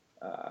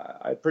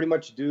I pretty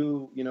much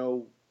do,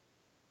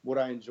 what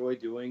I enjoy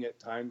doing at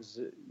times,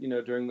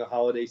 during the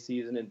holiday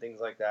season and things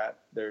like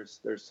that. There's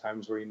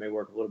times where you may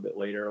work a little bit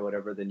later or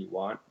whatever than you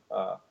want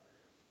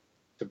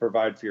to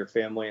provide for your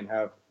family and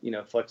have,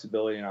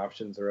 flexibility and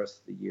options the rest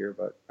of the year.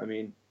 But I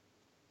mean,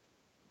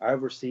 I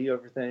oversee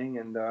everything,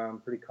 and I'm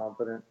pretty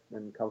confident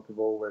and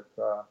comfortable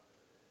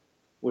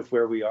with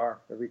where we are.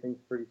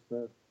 Everything's pretty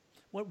smooth.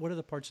 What are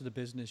the parts of the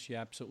business you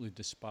absolutely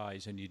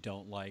despise and you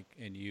don't like,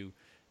 and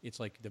it's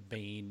like the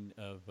bane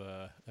of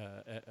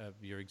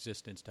your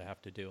existence to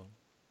have to do?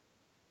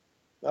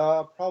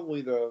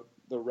 Probably the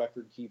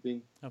record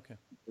keeping, Okay.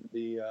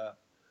 the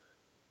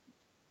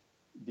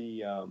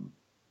the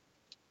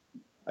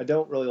I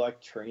don't really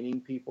like training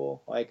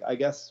people. Like I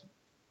guess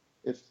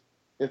if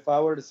if I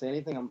were to say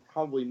anything, I'm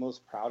probably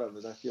most proud of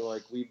is I feel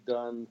like we've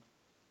done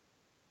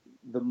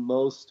the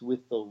most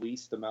with the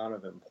least amount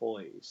of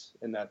employees,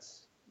 and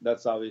that's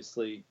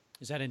obviously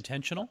Is that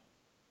intentional?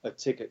 a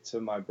ticket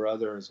to my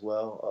brother as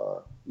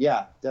well.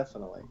 Yeah,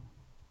 definitely.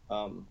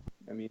 I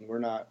mean,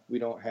 we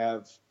don't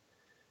have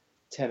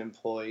 10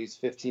 employees,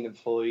 15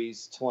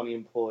 employees, 20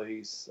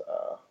 employees.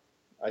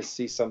 I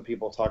see some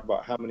people talk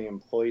about how many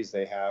employees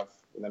they have,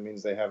 and that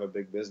means they have a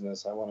big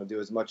business. I want to do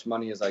as much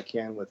money as I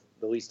can with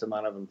the least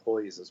amount of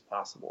employees as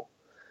possible.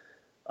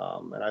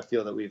 And I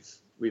feel that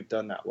we've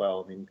done that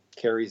well. I mean,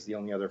 Carrie's the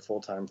only other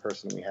full-time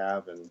person we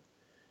have, and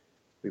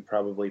we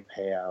probably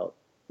pay out,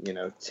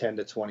 10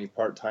 to 20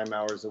 part-time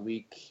hours a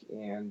week,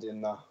 and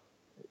in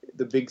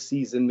the big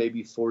season,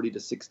 maybe 40 to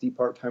 60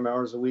 part-time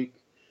hours a week.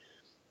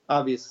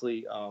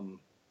 Obviously,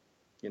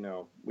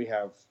 we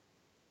have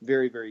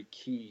very, very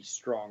key,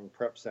 strong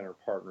prep center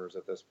partners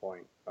at this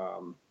point.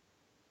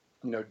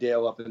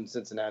 Dale up in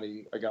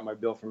Cincinnati, I got my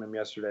bill from him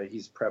yesterday.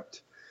 He's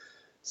prepped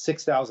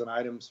 6,000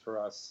 items for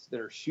us that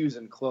are shoes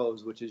and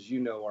clothes, which, as you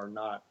know, are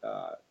not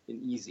an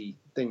easy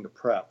thing to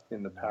prep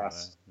in the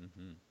past,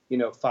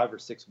 Right. 5 or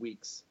 6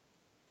 weeks.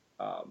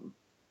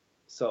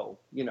 So,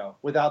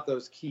 without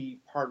those key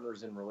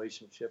partners and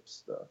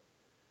relationships,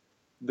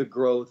 the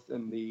growth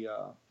and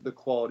the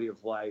quality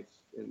of life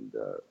and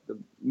the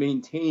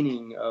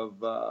maintaining of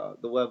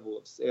the level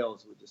of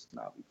sales would just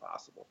not be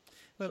possible.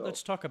 Well, So,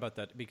 let's talk about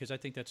that because I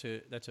think that's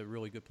a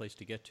really good place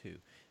to get to.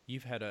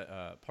 You've had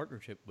a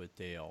partnership with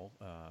Dale,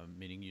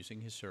 meaning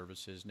using his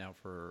services now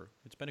for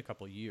it's been a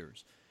couple of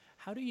years.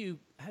 How do you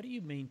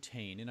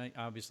maintain? And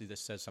obviously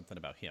this says something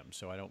about him,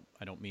 so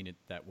I don't mean it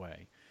that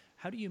way.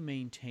 How do you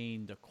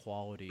maintain the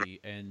quality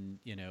and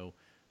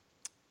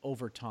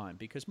over time?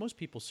 Because most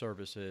people's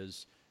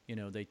services,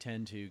 they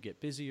tend to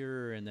get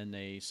busier, and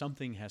then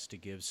something has to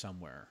give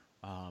somewhere.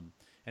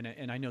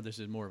 And I know this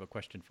is more of a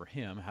question for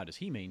him. How does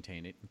he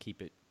maintain it and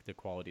keep the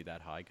quality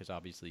that high? Because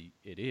obviously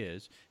it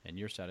is, and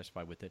you're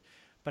satisfied with it.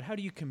 But how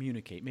do you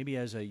communicate, maybe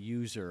as a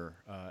user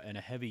and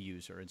a heavy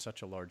user and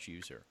such a large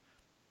user?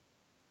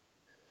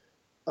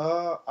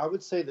 I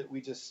would say that we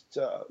just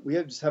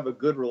have a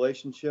good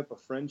relationship, a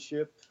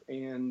friendship,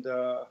 and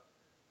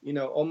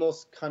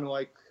almost kind of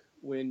like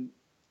when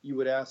you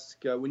would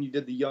ask when you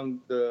did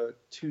the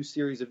 2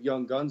 series of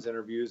Young Guns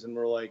interviews, and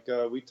we're like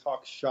we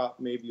talk shop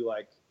maybe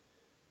like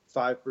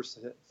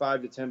 5%,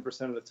 5 to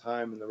 10% of the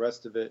time, and the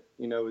rest of it,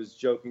 is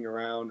joking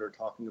around or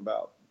talking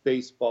about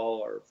baseball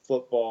or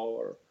football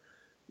or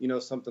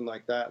something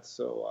like that.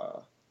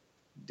 So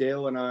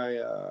Dale and I,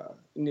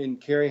 and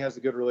Carrie has a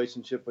good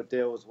relationship with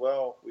Dale as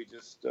well. We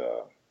just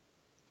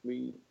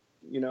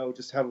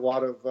have a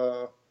lot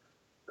of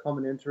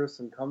common interests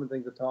and common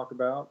things to talk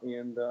about.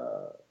 And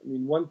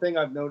one thing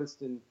I've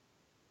noticed in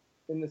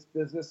this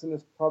business, and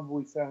this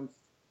probably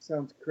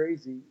sounds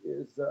crazy,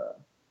 is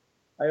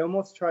I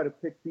almost try to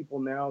pick people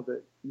now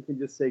that you can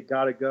just say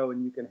gotta go,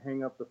 and you can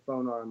hang up the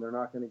phone on them. They're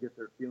not going to get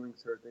their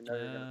feelings hurt. They know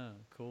you're going to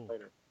Cool.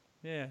 later.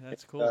 Yeah,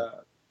 that's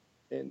cool.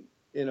 And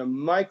in a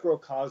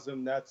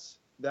microcosm, that's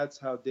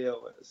how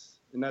Dale is,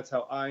 and that's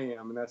how I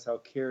am, and that's how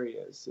Carrie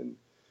is, and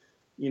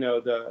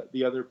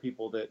the other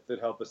people that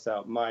help us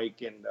out,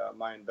 Mike and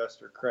my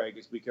investor Craig,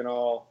 is we can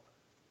all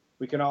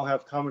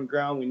have common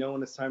ground. We know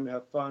when it's time to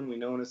have fun. We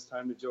know when it's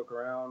time to joke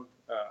around,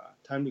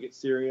 time to get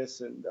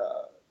serious, and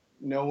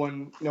no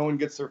one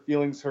gets their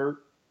feelings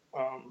hurt.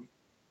 A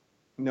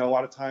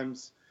lot of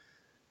times,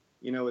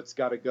 it's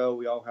got to go.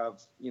 We all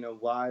have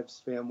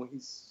lives,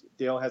 families.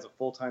 Dale has a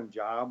full-time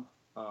job.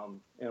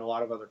 And a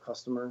lot of other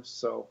customers.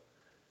 So,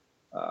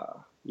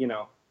 I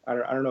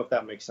don't know if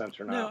that makes sense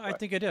or not. No, I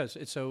think it does.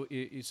 So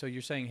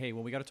you're saying, hey,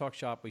 when we got to talk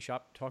shop,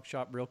 talk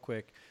shop real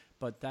quick,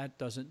 but that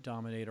doesn't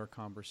dominate our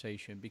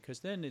conversation because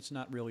then it's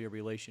not really a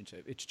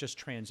relationship. It's just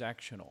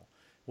transactional.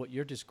 What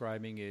you're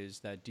describing is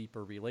that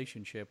deeper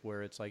relationship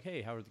where it's like,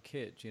 hey, how are the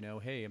kids?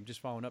 Hey, I'm just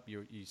following up.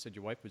 You said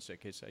your wife was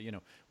sick. It's,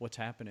 what's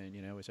happening?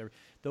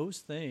 Those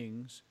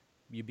things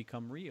you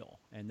become real.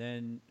 And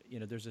then,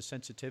 there's a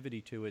sensitivity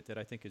to it that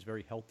I think is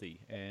very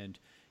healthy. And,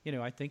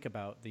 I think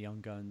about the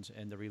Young Guns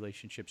and the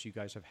relationships you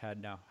guys have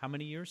had now. How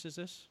many years is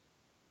this?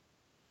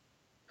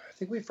 I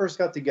think we first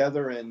got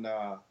together in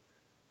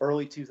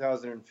early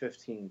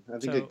 2015. I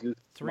think so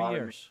 3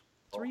 years.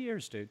 3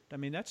 years, dude. I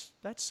mean,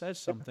 that says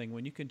something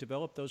when you can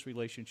develop those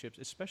relationships,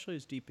 especially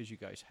as deep as you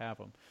guys have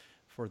them,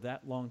 for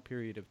that long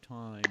period of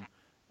time.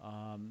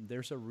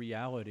 There's a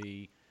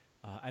reality.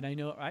 And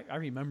I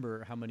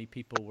remember how many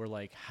people were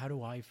like, how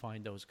do I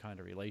find those kind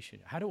of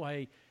relationships? How do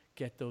I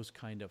get those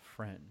kind of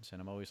friends?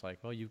 And I'm always like,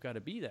 well, you've got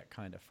to be that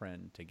kind of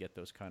friend to get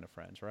those kind of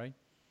friends, right?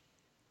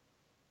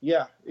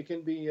 Yeah, it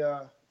can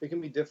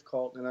be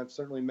difficult. And I've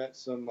certainly met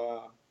some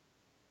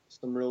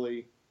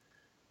really,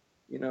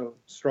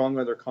 strong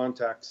other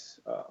contacts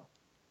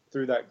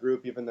through that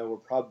group, even though we're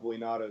probably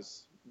not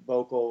as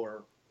vocal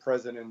or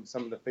present in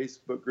some of the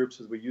Facebook groups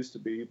as we used to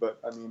be. But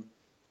I mean,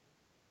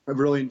 I've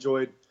really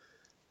enjoyed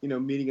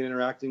meeting and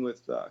interacting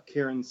with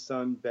Karen's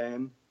son,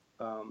 Ben.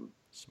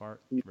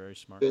 Smart, very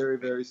smart. Very,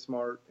 very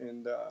smart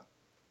and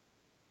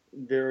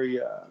very,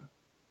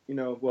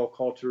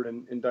 well-cultured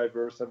and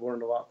diverse. I've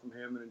learned a lot from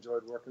him and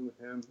enjoyed working with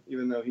him,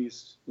 even though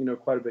he's,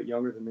 quite a bit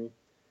younger than me.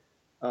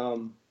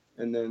 And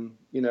then,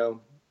 we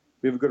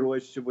have a good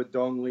relationship with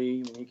Dong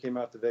Lee when he came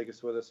out to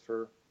Vegas with us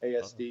for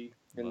ASD.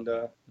 And,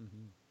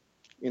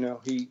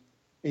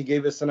 he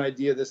gave us an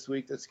idea this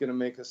week that's going to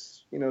make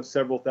us,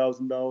 several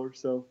 $1,000s.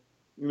 So,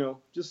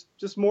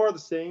 just more of the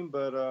same,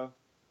 but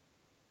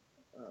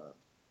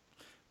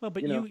well,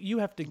 but you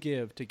have to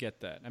give to get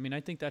that. I mean,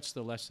 I think that's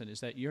the lesson is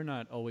that you're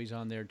not always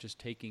on there just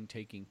taking,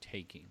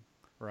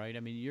 right? I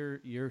mean,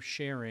 you're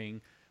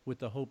sharing with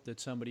the hope that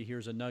somebody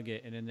hears a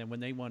nugget, and then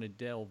when they want to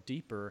delve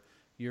deeper,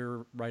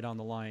 you're right on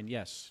the line.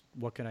 Yes,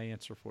 what can I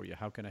answer for you?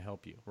 How can I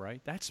help you?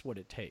 Right? That's what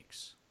it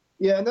takes.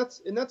 Yeah, and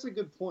that's a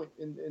good point.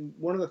 And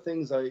one of the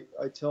things I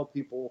tell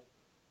people,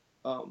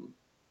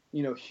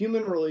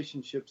 human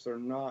relationships are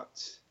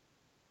not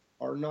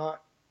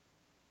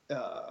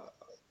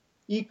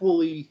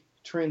equally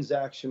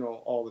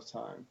transactional all the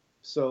time.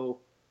 So,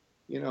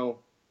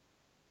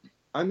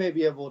 I may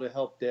be able to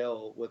help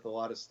Dale with a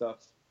lot of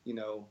stuff,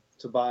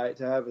 to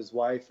have his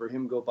wife or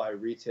him go buy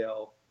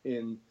retail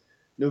in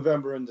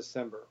November and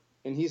December.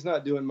 And he's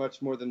not doing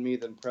much more than me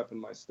than prepping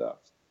my stuff.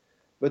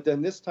 But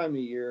then this time of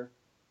year,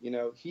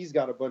 he's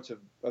got a bunch of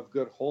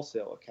good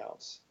wholesale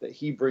accounts that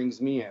he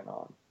brings me in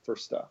on for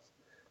stuff.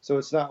 So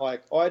it's not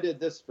like, oh, I did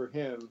this for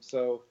him,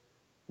 so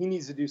he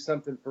needs to do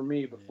something for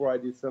me before I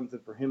do something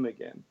for him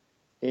again.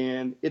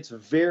 And it's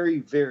very,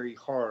 very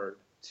hard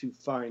to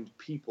find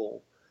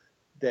people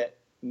that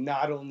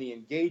not only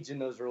engage in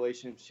those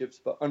relationships,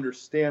 but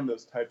understand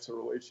those types of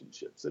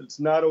relationships. It's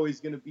not always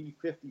going to be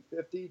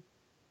 50-50,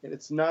 and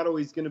it's not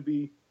always going to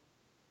be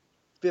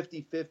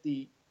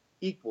 50-50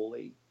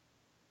 equally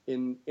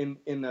in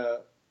a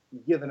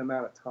given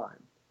amount of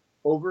time.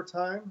 Over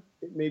time,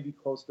 it may be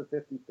close to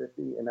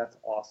 50-50, and that's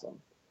awesome.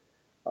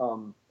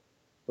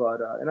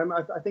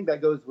 I think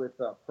that goes with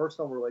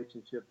personal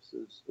relationships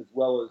as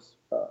well as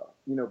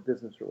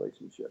business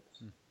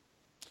relationships.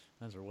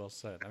 Those are well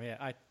said. I mean,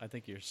 I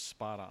think you're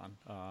spot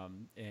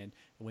on. And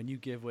when you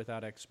give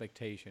without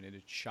expectation, it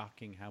is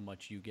shocking how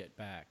much you get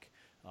back.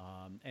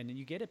 And then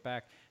you get it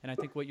back. And I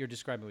think what you're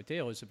describing with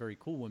Dale is a very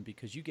cool one,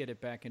 because you get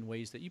it back in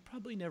ways that you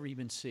probably never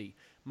even see.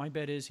 My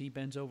bet is he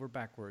bends over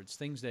backwards,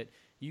 things that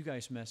you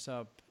guys mess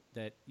up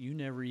that you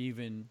never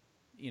even,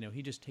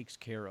 he just takes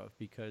care of,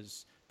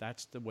 because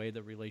that's the way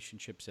the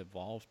relationships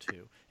evolve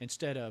to.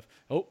 Instead of,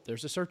 oh,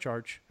 there's a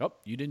surcharge. Oh,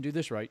 you didn't do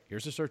this right.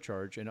 Here's a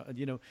surcharge. And,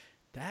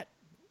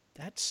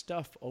 that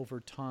stuff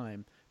over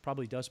time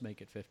probably does make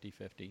it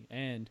 50-50.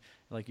 And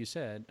like you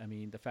said, I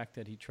mean, the fact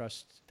that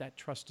that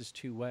trust is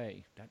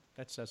two-way,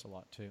 that says a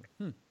lot too.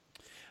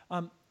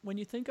 When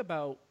you think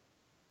about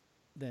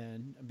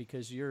then,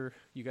 because you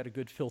got a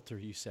good filter,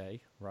 you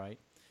say, right?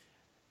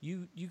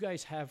 You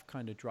guys have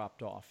kind of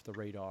dropped off the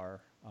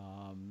radar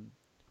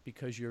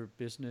because your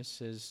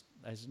business is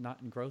not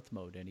in growth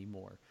mode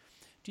anymore.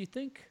 Do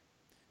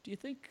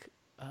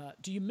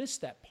you miss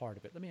that part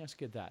of it? Let me ask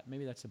you that.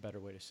 Maybe that's a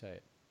better way to say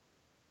it.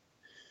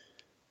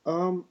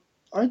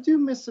 I do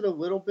miss it a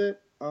little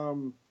bit. I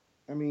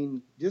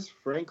mean, just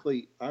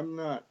frankly, I'm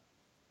not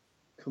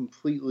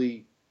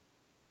completely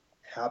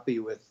happy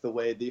with the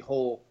way the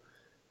whole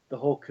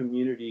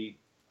community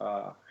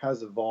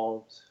has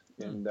evolved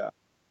and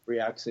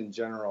reacts in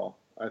general.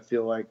 I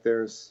feel like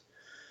there's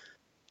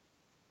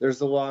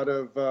a lot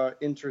of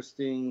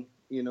interesting,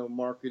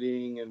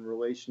 marketing and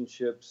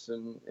relationships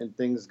and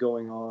things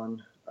going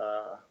on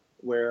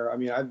where, I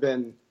mean,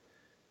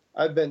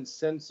 I've been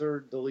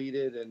censored,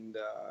 deleted, and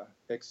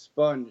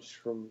expunged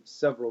from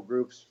several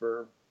groups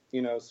for,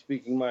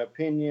 speaking my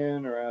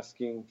opinion or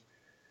asking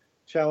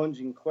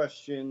challenging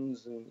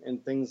questions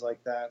and things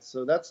like that.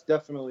 So that's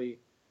definitely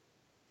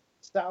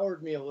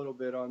soured me a little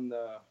bit on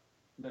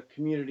the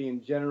community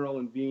in general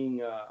and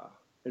being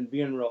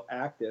real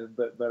active.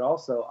 But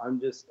also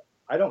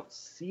I don't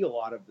see a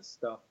lot of the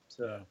stuff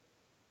to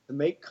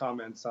make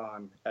comments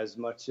on as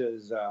much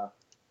as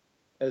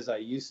I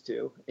used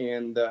to.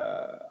 And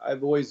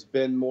I've always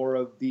been more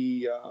of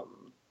the,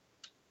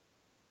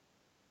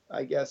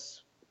 I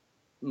guess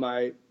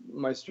my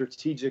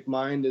strategic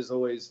mind is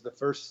always the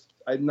first.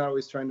 I'm not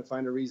always trying to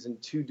find a reason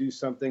to do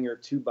something or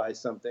to buy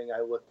something.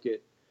 I look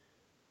at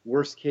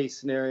worst case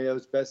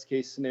scenarios, best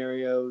case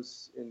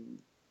scenarios, and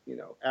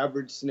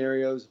average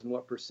scenarios, and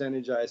what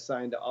percentage I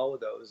assign to all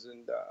of those.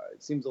 And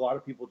it seems a lot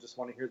of people just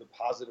want to hear the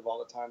positive all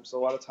the time. So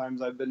a lot of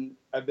times I've been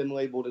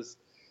labeled as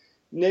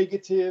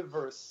negative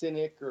or a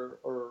cynic or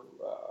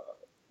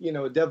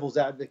a devil's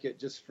advocate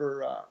just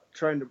for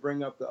trying to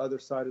bring up the other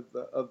side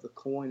of the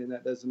coin, and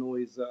that doesn't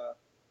always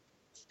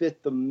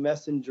fit the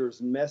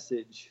messenger's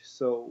message.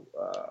 So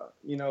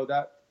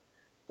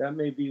that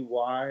may be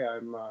why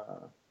I'm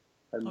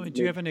do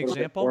you have an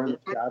example? More in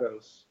the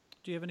shadows.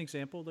 Do you have an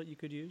example that you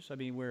could use? I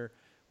mean,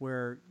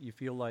 where you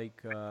feel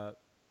like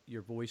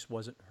your voice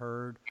wasn't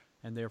heard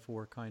and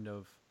therefore kind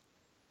of,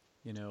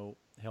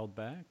 held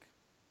back?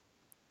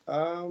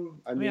 I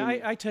mean,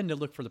 I tend to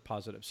look for the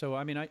positive. So,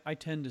 I mean, I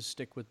tend to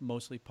stick with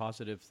mostly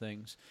positive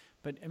things.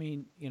 But, I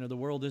mean, the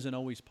world isn't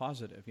always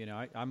positive.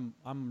 I'm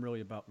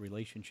really about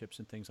relationships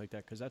and things like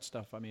that, because that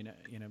stuff, I mean,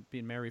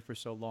 being married for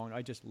so long,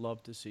 I just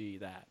love to see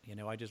that.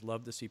 I just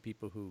love to see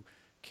people who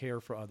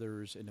care for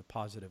others in a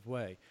positive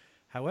way.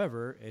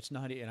 However, it's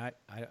not, and I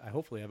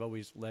hopefully I've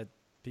always led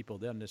people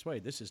down this way.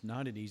 This is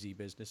not an easy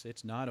business.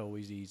 It's not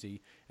always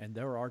easy, and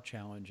there are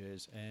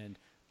challenges, and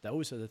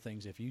those are the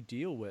things, if you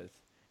deal with,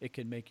 it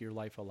can make your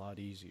life a lot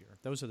easier.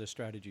 Those are the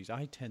strategies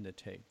I tend to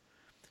take.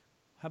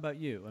 How about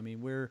you? I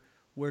mean, where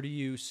do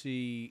you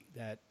see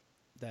that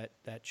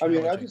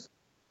challenging? I mean,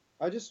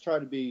 I just try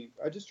to be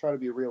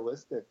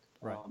realistic,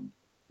 right.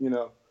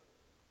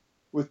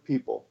 With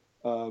people,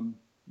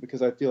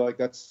 because I feel like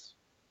that's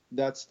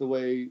the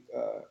way,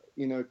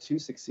 to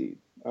succeed.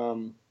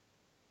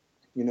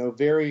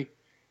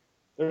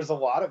 There's a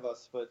lot of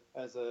us, but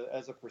as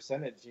a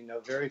percentage,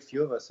 very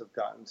few of us have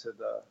gotten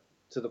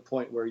to the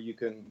point where you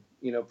can,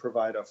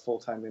 provide a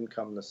full-time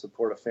income to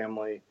support a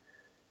family,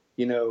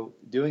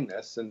 doing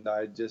this. And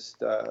I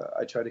just,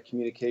 I try to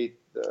communicate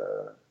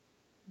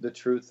the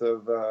truth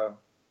of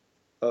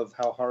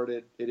how hard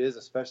it is,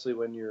 especially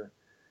when you're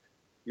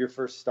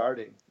first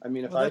starting. I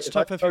mean, Well, that's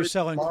tough if you're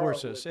selling tomorrow,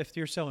 courses. If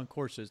you're selling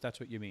courses, that's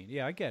what you mean.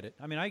 Yeah, I get it.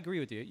 I mean, I agree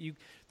with you.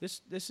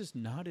 This is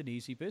not an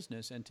easy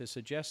business, and to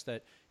suggest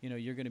that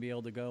you're going to be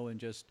able to go and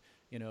just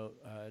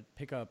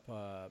pick up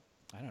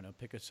I don't know,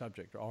 pick a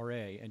subject or RA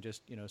and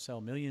just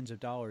sell millions of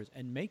dollars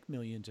and make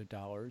millions of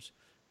dollars.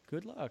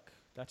 Good luck.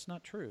 That's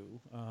not true.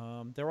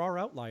 There are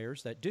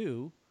outliers that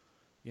do.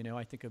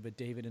 I think of a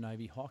David and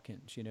Ivy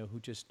Hawkins. Who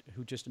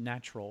just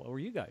natural, or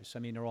you guys. I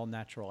mean, they're all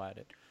natural at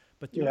it.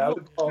 But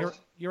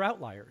you're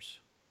outliers.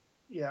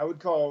 Yeah, I would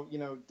call,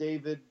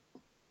 David,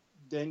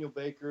 Daniel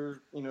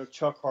Baker,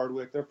 Chuck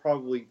Hardwick. They're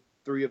probably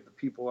three of the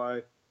people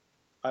I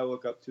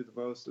look up to the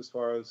most as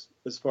far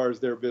as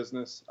their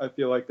business. I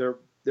feel like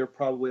they're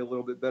probably a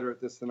little bit better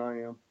at this than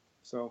I am.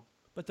 So.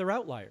 But they're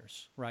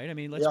outliers, right? I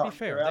mean, let's be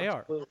fair. They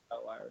are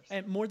outliers.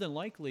 And more than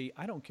likely,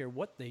 I don't care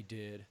what they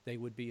did, they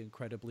would be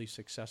incredibly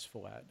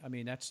successful at. I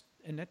mean, that's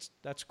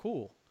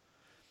cool.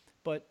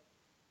 But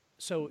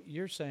so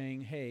you're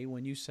saying, hey,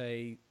 when you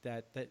say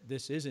that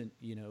this isn't,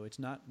 it's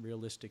not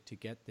realistic to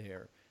get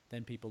there,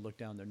 then people look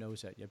down their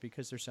nose at you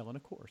because they're selling a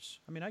course.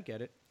 I mean, I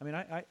get it. I mean,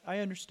 I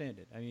understand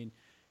it. I mean,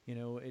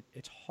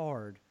 it's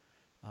hard.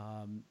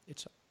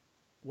 It's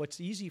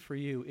what's easy for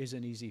you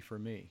isn't easy for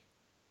me.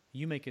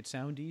 You make it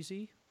sound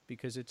easy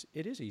because it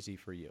is easy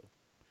for you.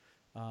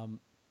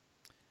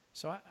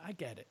 So I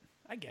get it.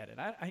 I get it.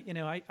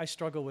 I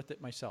struggle with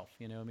it myself.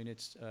 I mean,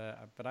 it's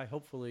but I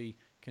hopefully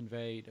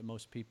convey to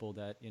most people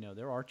that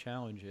there are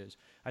challenges.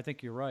 I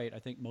think you're right. I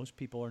think most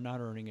people are not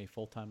earning a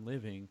full-time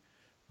living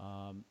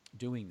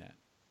doing that.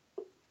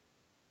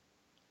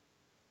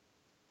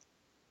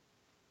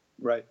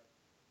 Right.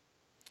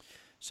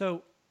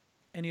 So,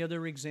 any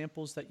other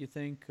examples that you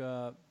think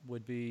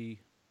would be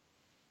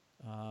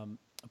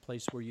a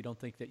place where you don't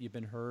think that you've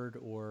been heard,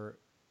 or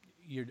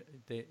you're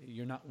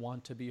not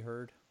want to be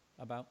heard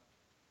about?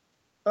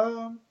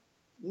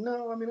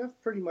 No, I mean, I've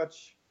pretty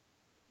much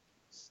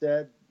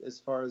said as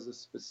far as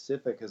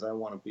specific as I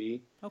want to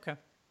be. Okay.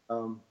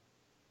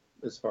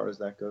 As far as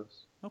that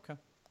goes. Okay,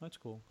 that's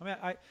cool. I mean,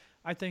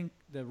 I think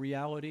the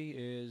reality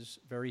is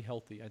very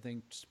healthy. I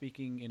think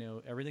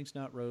speaking, everything's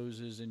not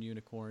roses and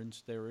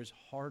unicorns. There is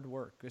hard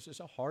work. This is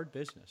a hard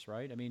business,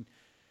 right? I mean,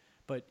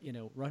 but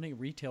running a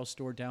retail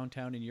store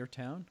downtown in your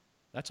town,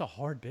 that's a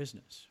hard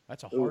business.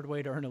 That's a hard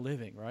way to earn a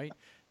living, right?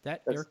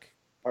 Hard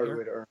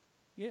way to earn.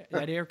 Yeah,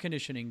 that air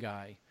conditioning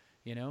guy,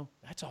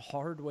 that's a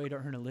hard way to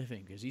earn a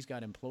living because he's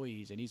got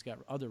employees and he's got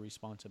other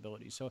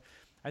responsibilities. So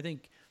I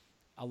think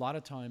a lot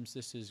of times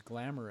this is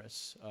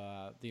glamorous,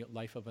 the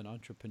life of an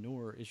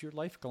entrepreneur. Is your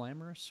life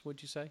glamorous,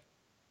 would you say?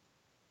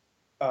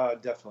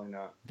 Definitely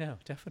not. No,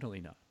 definitely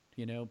not.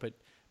 But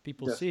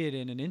people see it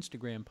in an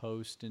Instagram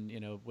post and,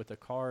 with a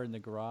car in the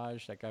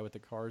garage, that guy with the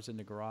cars in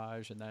the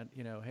garage and that,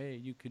 hey,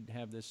 you could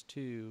have this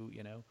too,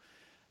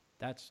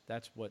 That's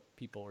what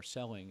people are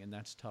selling, and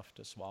that's tough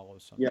to swallow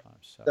sometimes. Yeah,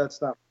 so.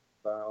 That's not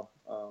my style.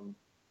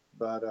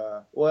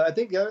 Well, I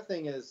think the other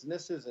thing is, and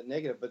this isn't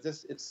negative, but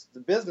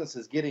the business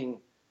is getting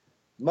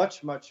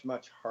much, much,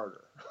 much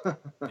harder.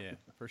 Yeah,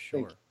 for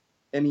sure.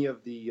 Any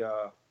of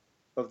the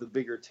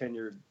bigger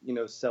tenured,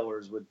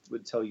 sellers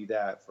would tell you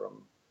that,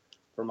 from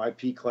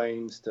IP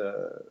claims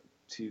to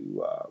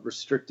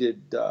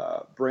restricted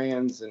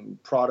brands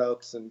and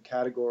products and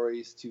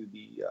categories to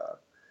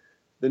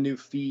the new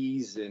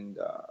fees and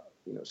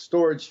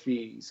storage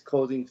fees,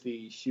 clothing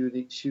fees,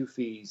 shoe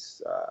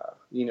fees,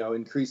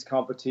 increased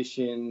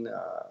competition,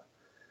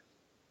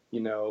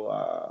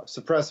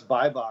 suppressed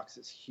buy box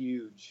is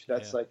huge.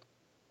 That's like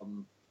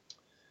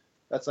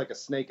a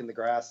snake in the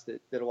grass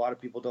that a lot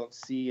of people don't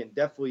see and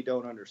definitely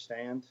don't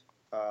understand.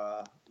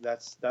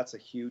 That's a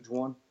huge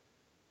one.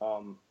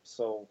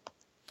 So,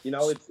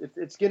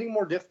 it's getting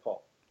more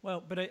difficult.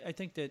 Well, but I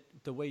think that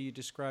the way you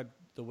describe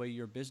the way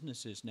your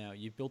business is now,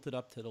 you've built it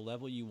up to the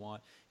level you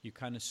want. You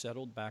kind of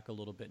settled back a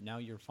little bit. Now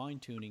you're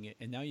fine-tuning it,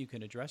 and now you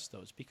can address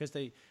those because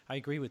I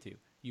agree with you.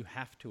 You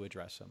have to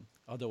address them.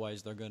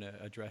 Otherwise, they're going to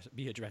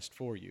be addressed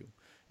for you.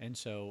 And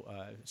so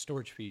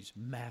storage fees,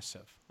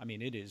 massive. I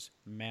mean, it is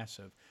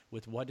massive.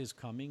 With what is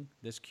coming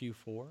this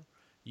Q4,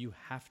 you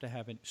have to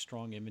have a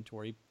strong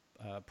inventory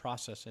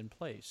process in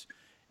place.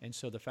 And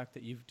so the fact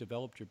that you've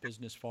developed your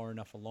business far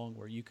enough along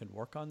where you can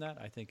work on that,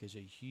 I think is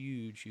a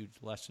huge, huge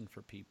lesson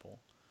for people.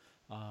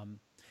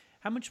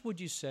 How much would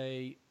you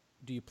say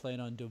do you plan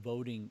on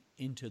devoting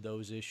into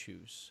those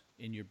issues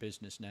in your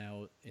business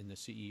now in the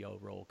CEO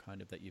role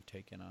kind of that you've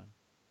taken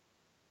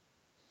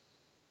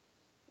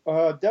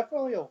on?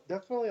 Definitely a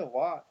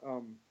lot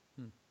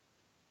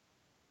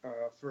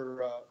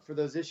for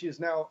those issues.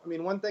 Now, I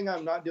mean, one thing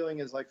I'm not doing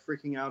is like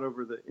freaking out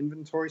over the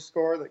inventory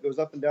score that goes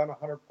up and down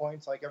 100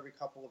 points like every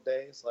couple of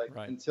days. Like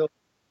right.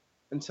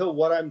 until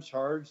what I'm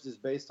charged is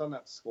based on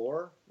that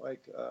score.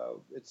 Like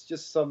it's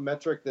just some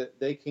metric that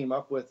they came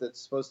up with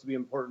that's supposed to be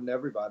important to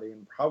everybody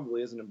and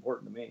probably isn't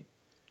important to me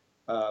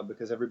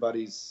because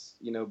everybody's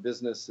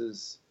business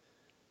is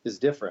is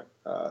different.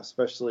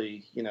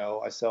 Especially,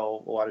 I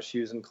sell a lot of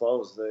shoes and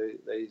clothes.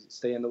 They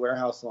stay in the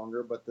warehouse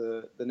longer, but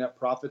the net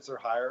profits are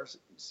higher,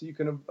 so you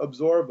can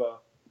absorb a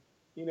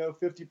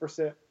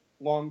 50%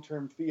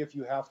 long-term fee if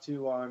you have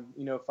to on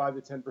 5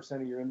 to 10%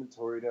 of your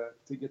inventory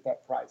to get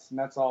that price, and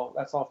that's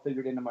all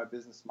figured into my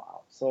business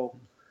model. So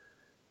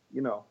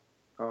you know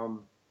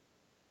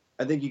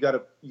I think you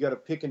gotta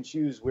pick and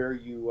choose where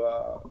you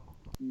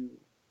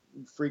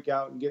freak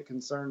out and get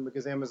concerned,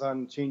 because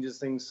Amazon changes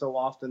things so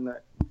often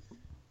that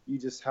you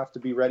just have to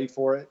be ready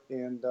for it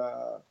and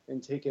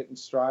take it in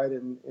stride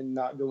and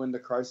not go into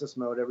crisis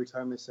mode every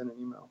time they send an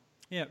email.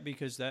 Yeah,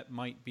 because that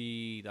might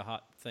be the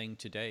hot thing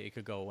today. It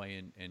could go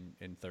away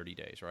in 30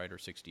 days, right, or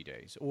 60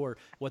 days. Or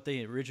what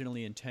they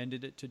originally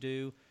intended it to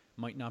do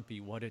might not be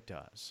what it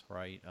does,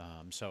 right?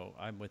 So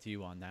I'm with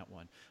you on that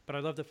one. But I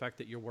love the fact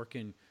that you're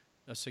working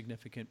a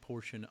significant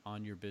portion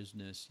on your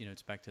business.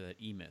 It's back to that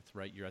E-myth,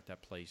 right? You're at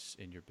that place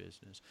in your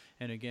business.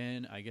 And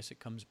again, I guess it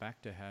comes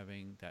back to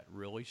having that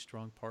really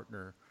strong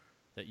partner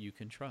that you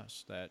can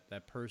trust,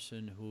 that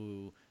person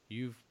who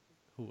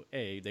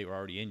they were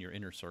already in your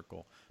inner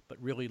circle, but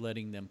really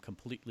letting them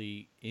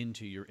completely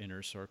into your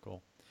inner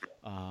circle.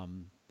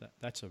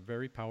 That's a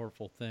very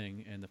powerful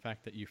thing, and the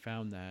fact that you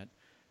found that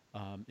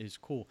is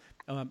cool.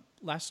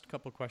 Last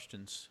couple of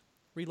questions.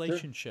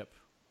 Relationship,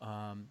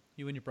 sure.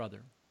 You and your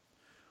brother.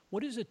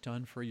 What has it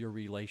done for your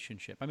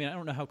relationship? I mean, I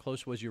don't know how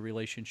close was your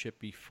relationship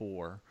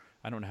before.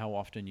 I don't know how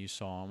often you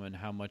saw him and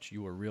how much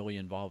you were really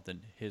involved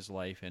in his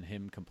life and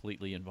him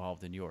completely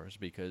involved in yours.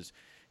 Because,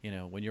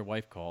 when your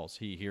wife calls,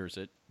 he hears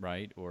it,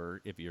 right?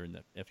 Or if you're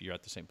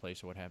at the same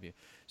place or what have you.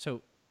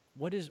 So,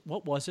 what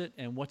was it,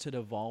 and what's it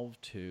evolved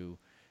to,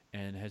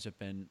 and has it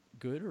been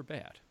good or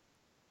bad?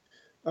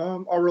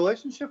 Our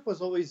relationship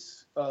was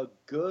always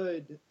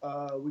good.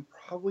 We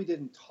probably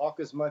didn't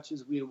talk as much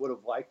as we would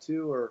have liked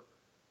to, or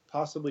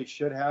possibly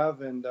should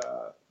have, and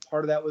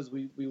part of that was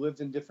we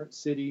lived in different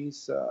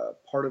cities.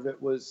 Part of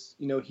it was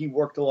he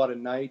worked a lot of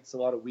nights, a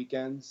lot of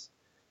weekends,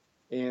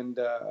 and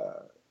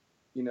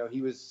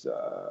he was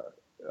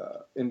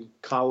in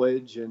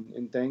college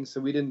and things, so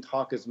we didn't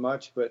talk as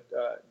much. But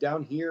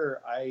down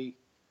here, I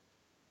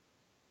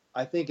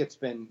think it's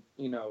been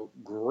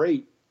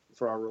great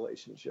for our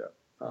relationship.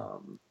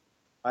 Our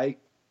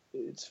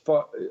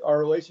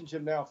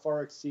relationship now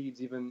far exceeds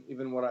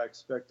even what I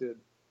expected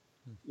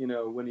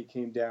when he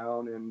came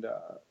down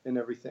and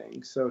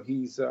everything. So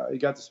he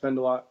got to spend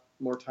a lot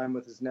more time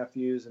with his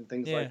nephews and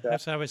things like that.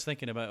 That's what I was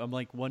thinking about. I'm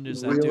like, what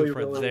does that do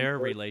for their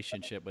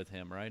relationship with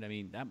him, right? I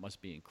mean, that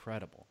must be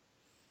incredible.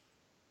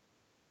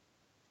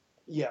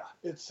 Yeah,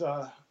 it's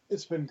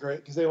been great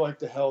because they like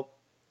to help.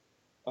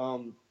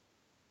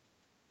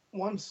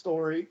 One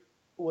story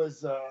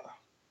was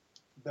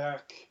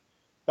back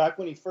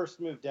when he first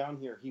moved down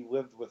here, he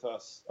lived with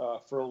us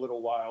for a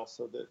little while,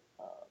 so that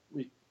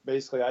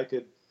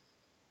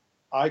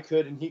I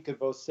could and he could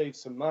both save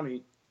some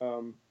money,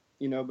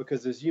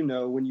 because as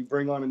when you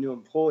bring on a new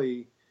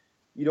employee,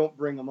 you don't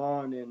bring them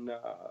on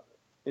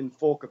in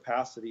full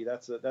capacity.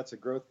 That's a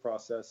growth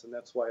process, and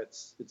that's why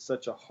it's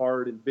such a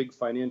hard and big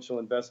financial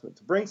investment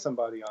to bring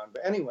somebody on.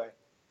 But anyway,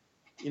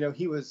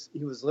 he was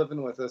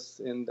living with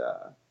us, and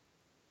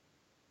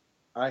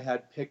I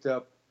had picked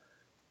up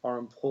our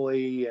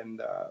employee,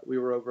 and we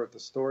were over at the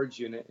storage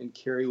unit, and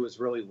Carrie was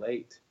really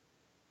late,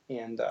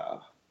 and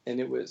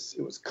it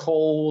was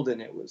cold,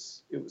 and it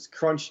was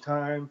crunch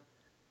time,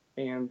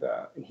 and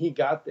he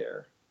got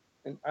there,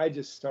 and I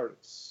just started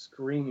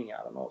screaming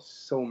at him. I was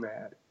so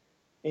mad,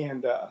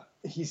 and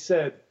he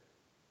said,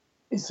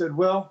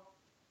 "Well,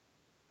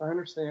 I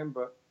understand,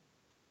 but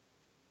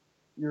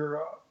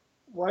your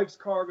wife's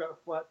car got a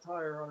flat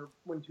tire on her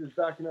when she was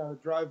backing out of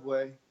the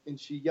driveway, and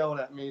she yelled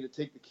at me to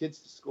take the kids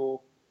to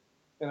school,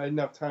 and I didn't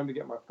have time to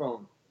get my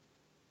phone."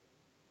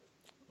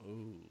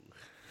 Ooh.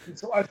 And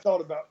so I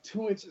felt about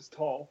 2 inches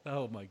tall.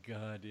 Oh my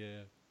God,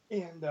 yeah.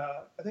 And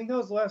I think that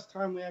was the last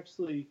time we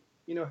actually,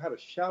 had a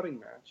shouting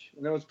match,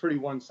 and that was pretty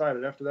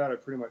one-sided. After that, I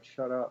pretty much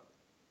shut up.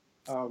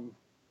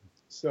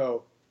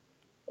 So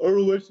our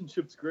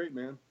relationship's great,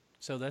 man.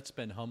 So that's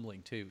been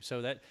humbling too.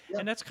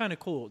 And that's kind of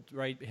cool,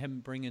 right?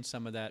 Him bringing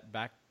some of that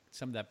back,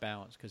 some of that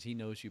balance, because he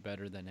knows you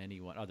better than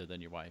anyone other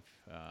than your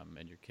wife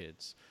and your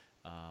kids.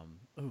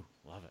 Ooh,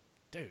 love it,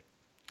 dude.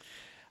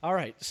 All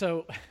right,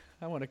 so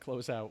I want to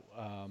close out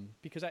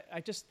because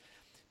I just,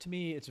 to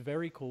me, it's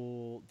very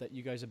cool that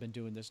you guys have been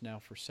doing this now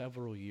for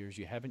several years.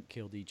 You haven't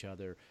killed each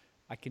other.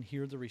 I can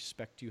hear the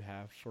respect you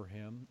have for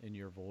him in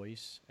your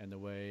voice and the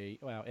way,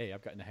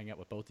 I've gotten to hang out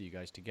with both of you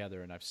guys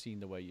together, and I've seen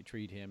the way you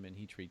treat him and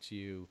he treats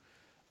you.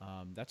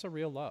 That's a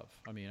real love.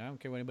 I mean, I don't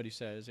care what anybody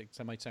says. It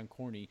might sound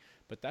corny,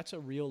 but that's a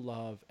real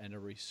love and a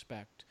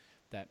respect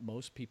that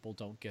most people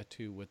don't get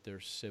to with their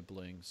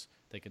siblings.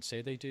 They can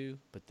say they do,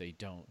 but they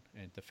don't.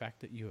 And the fact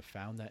that you have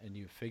found that and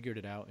you've figured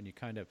it out, and you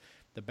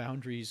the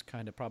boundaries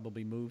kind of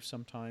probably move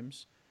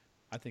sometimes,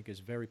 I think is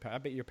very, I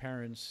bet your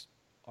parents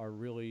are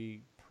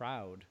really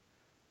proud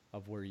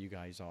of where you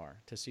guys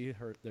are. To see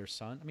their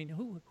son, I mean,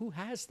 who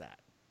has that?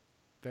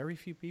 Very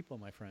few people,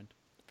 my friend.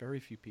 Very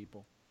few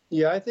people.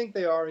 Yeah, I think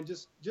they are. And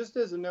just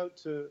as a note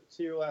to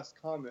your last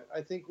comment,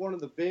 I think one of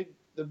the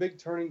big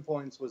turning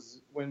points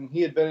was when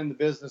he had been in the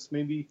business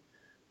maybe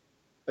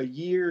a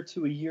year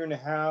to a year and a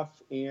half,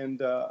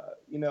 and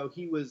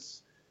he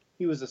was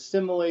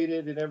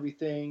assimilated and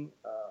everything.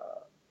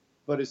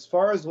 But as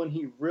far as when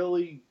he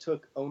really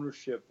took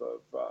ownership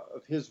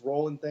of his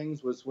role in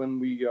things was when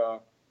we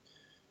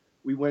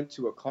went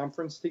to a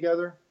conference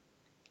together,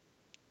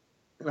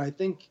 and I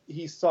think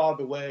he saw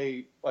the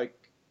way, like,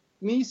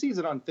 I mean, he sees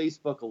it on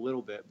Facebook a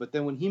little bit, but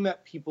then when he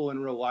met people in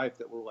real life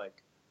that were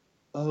like,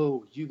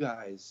 oh, you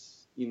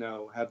guys,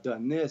 have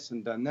done this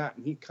and done that,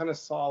 and he kind of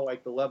saw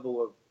like the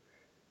level of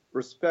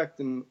respect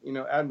and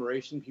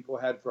admiration people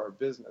had for our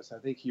business. I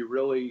think he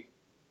really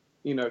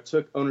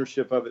took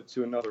ownership of it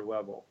to another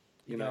level.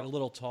 He got a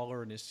little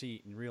taller in his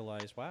seat and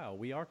realized, wow,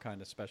 we are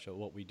kind of special at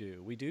what we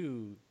do. We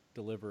do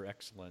deliver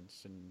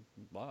excellence, and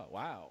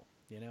wow,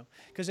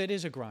 because it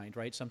is a grind,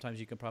 right? Sometimes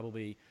you could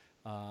probably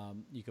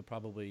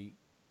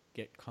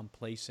get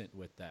complacent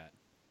with that.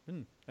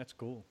 That's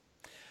cool.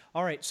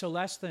 All right, so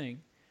last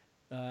thing,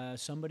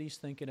 somebody's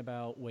thinking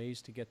about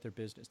ways to get their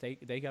business.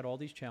 They got all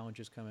these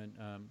challenges coming,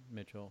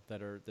 Mitchell,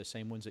 that are the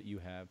same ones that you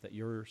have, that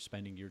you're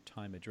spending your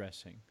time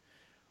addressing.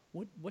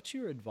 What's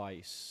your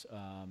advice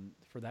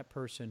for that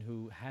person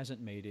who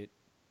hasn't made it,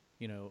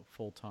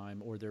 full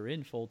time, or they're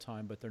in full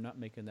time but they're not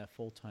making that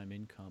full time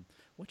income?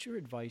 What's your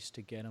advice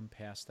to get them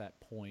past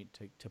that point,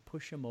 to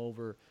push them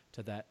over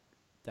to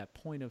that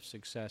point of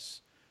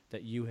success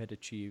that you had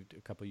achieved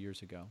a couple of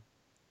years ago?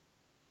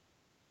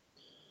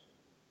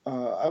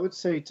 I would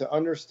say to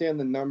understand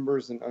the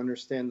numbers and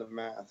understand the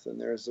math. And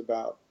there's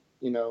about,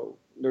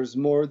 there's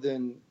more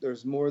than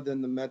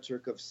the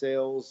metric of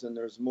sales, and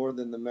there's more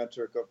than the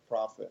metric of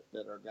profit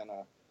that are going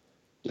to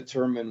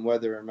determine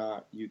whether or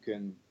not you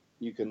can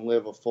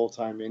live a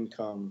full-time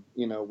income,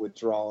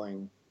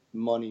 withdrawing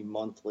money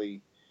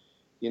monthly,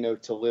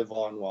 to live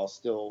on while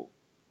still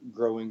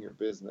growing your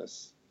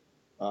business.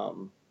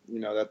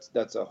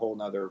 That's a whole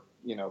nother,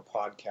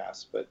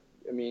 podcast, but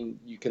I mean,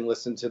 you can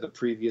listen to the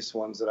previous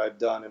ones that I've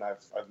done, and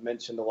I've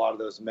mentioned a lot of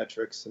those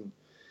metrics and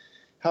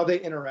how they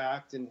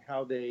interact and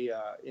how they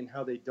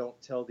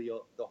don't tell the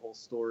whole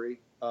story.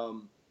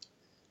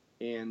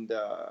 And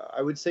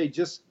I would say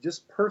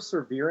just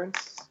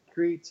perseverance,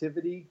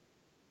 creativity,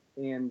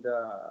 and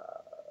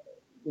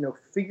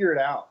figure it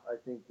out, I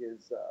think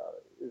is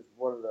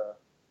one of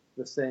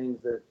the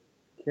sayings that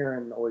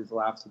Karen always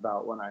laughs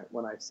about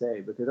when I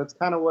say, because that's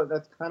kind of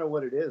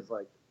what it is.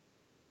 Like,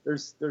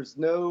 there's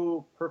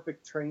no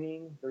perfect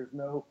training, there's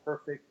no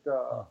perfect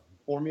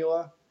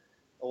formula.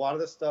 A lot of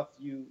this stuff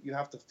you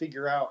have to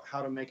figure out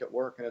how to make it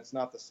work, and it's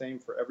not the same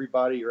for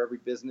everybody or every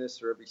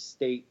business or every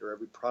state or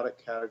every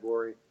product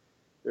category.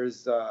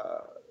 There's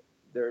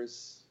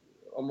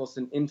almost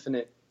an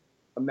infinite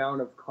amount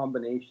of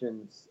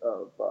combinations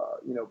of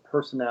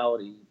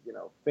personality,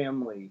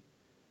 family,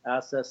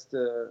 access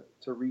to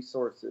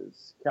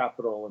resources,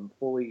 capital,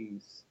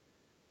 employees,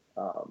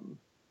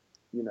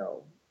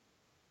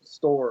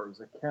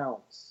 stores,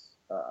 accounts,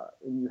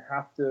 and you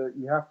have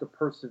to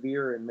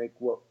persevere and make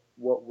what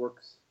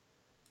works,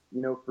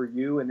 for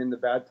you. And in the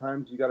bad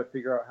times, you got to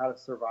figure out how to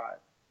survive.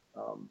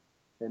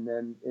 And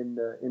then in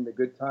the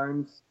good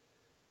times,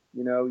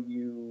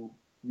 you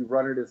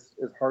run it as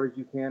hard as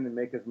you can and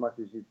make as much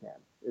as you can.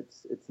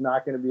 It's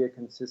not going to be a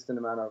consistent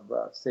amount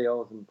of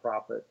sales and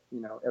profit,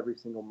 every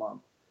single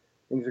month.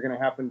 Things are going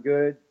to happen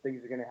good.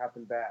 Things are going to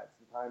happen bad.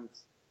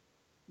 Sometimes,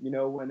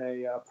 when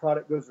a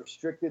product goes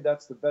restricted,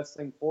 that's the best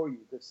thing for you,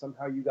 because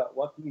somehow you got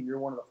lucky and you're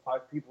one of the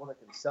 5 people that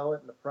can sell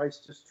it, and the price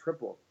just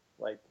tripled.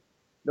 Like,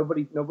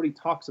 nobody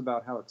talks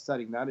about how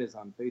exciting that is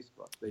on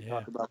Facebook. They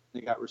talk about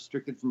they got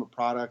restricted from a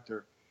product,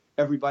 or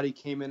everybody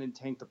came in and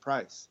tanked the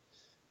price.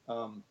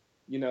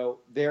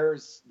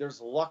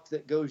 There's luck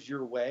that goes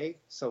your way,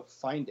 so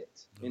find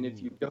it. And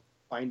if you don't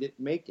find it,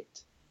 make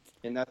it.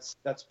 And that's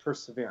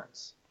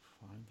perseverance.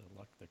 Find the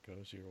luck that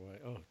goes your way.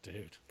 Oh,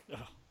 dude.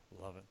 Oh,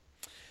 love it.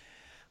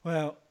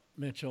 Well,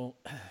 Mitchell,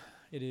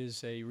 it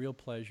is a real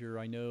pleasure.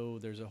 I know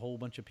there's a whole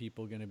bunch of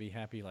people going to be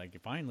happy,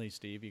 like, finally,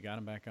 Steve, you got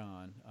him back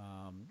on.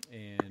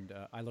 And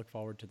I look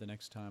forward to the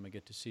next time I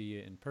get to see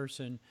you in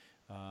person.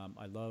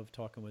 I love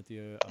talking with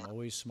you. I'm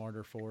always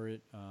smarter for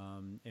it.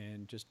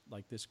 And just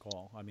like this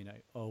call, I mean,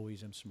 I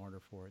always am smarter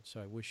for it.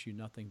 So I wish you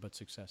nothing but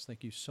success.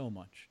 Thank you so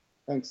much.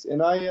 Thanks.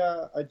 And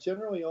I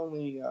generally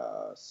only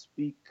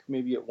speak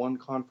maybe at one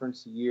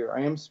conference a year.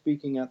 I am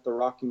speaking at the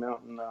Rocky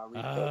Mountain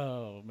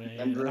Oh,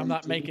 man. I'm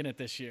not making it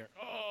this year.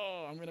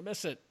 Oh, I'm going to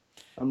miss it.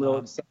 I'm real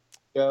excited to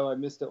go. I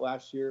missed it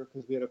last year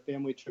because we had a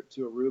family trip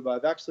to Aruba.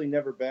 I've actually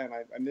never been.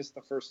 I missed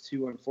the first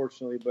 2,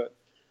 unfortunately, but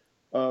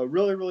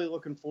really, really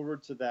looking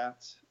forward to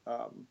that.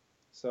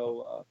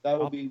 So that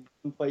will be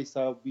one place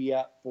I'll be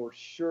at for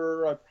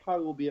sure. I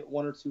probably will be at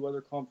 1 or 2 other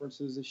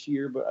conferences this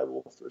year, but I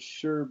will for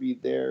sure be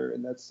there,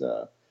 and that's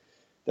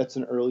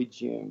in early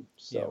June.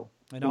 So,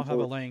 yeah. And I'll have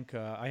a link.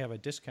 I have a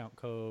discount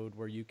code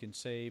where you can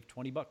save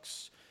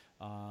 $20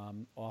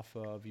 off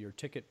of your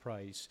ticket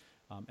price.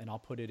 And I'll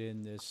put it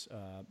in this,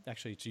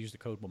 actually, it's use the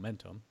code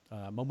Momentum.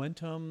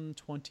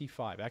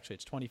 Momentum25. Actually,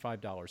 it's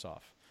 $25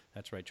 off.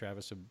 That's right.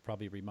 Travis would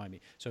probably remind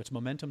me. So it's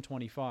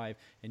Momentum25,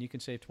 and you can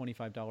save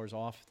 $25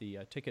 off the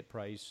ticket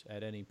price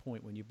at any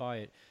point when you buy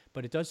it.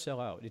 But it does sell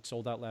out. It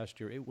sold out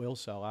last year. It will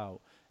sell out.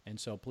 And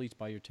so please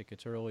buy your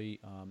tickets early.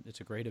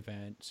 It's a great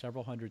event.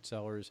 Several hundred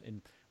sellers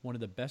in one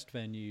of the best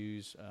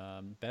venues,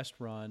 best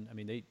run. I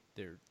mean,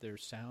 their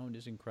sound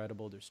is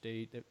incredible. Their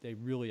stage, they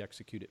really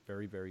execute it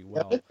very, very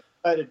well. Yeah, I'm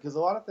excited because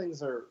a lot of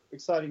things are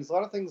exciting. A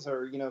lot of things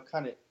are,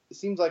 kind of, it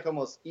seems like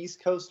almost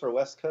East Coast or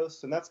West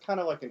Coast, and that's kind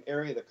of like an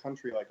area of the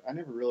country like I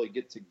never really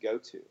get to go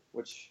to,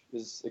 which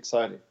is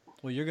exciting.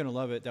 Well, you're going to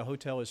love it. The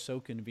hotel is so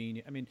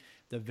convenient. I mean,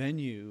 the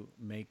venue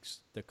makes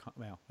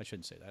well, I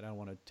shouldn't say that. I don't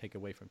want to take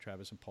away from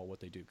Travis and Paul what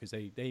they do because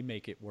they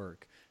make it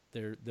work.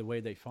 The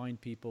way they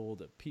find people,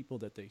 the people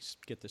that they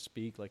get to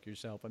speak like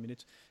yourself. I mean,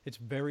 it's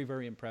very,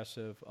 very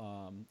impressive.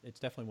 It's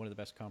definitely one of the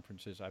best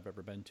conferences I've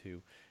ever been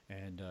to.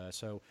 And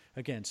so,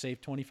 again,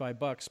 save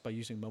 $25 by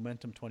using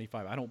Momentum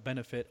 25. I don't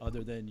benefit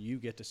other than you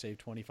get to save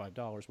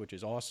 $25, which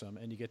is awesome,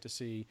 and you get to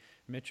see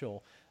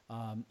Mitchell.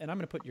 And I'm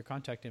going to put your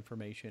contact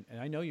information. And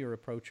I know you're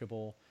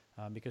approachable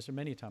because there are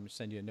many times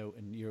I send you a note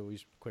and you're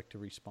always quick to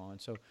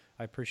respond. So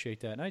I appreciate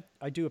that. And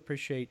I do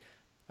appreciate,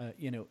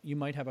 you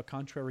might have a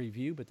contrary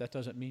view, but that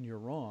doesn't mean you're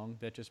wrong.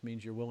 That just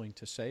means you're willing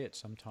to say it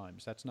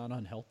sometimes. That's not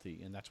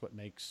unhealthy, and that's what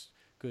makes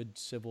good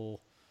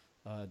civil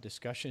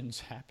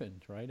discussions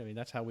happen, right? I mean,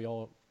 that's how we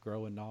all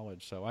grow in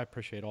knowledge. So I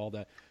appreciate all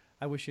that.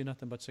 I wish you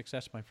nothing but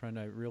success, my friend.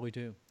 I really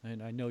do.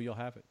 And I know you'll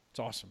have it. It's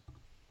awesome.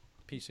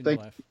 Peace in your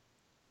life.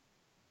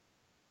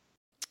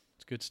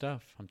 It's good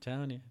stuff. I'm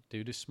telling you,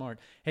 dude is smart.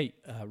 Hey,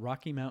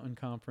 Rocky Mountain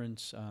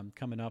Conference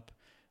coming up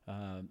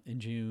in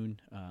June.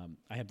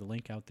 I have the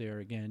link out there.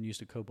 Again, use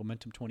the code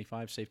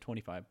Momentum25, save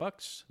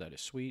 $25. That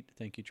is sweet.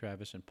 Thank you,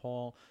 Travis and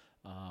Paul.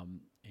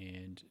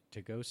 And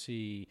to go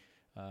see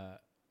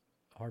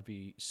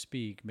Harvey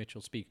speak,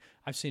 Mitchell speak.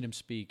 I've seen him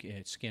speak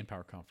at Scan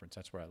Power Conference.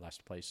 That's where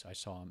last place I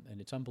saw him,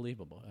 and it's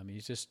unbelievable. I mean,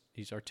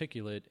 he's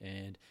articulate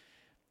and,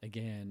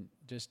 again,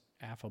 just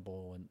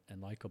affable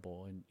and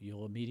likable, and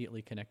you'll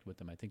immediately connect with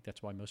them. I think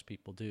that's why most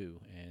people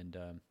do, and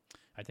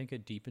I think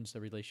it deepens the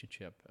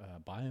relationship.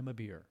 Buy him a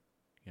beer,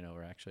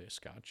 or actually a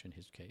scotch in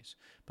his case,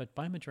 but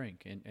buy him a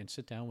drink and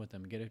sit down with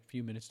them, get a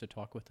few minutes to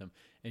talk with them,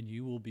 and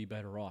you will be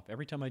better off.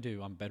 Every time I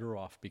do, I'm better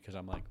off because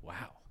I'm like,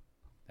 wow,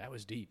 that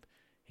was deep.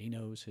 He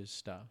knows his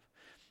stuff.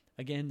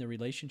 Again, the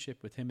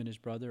relationship with him and his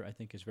brother, I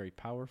think, is very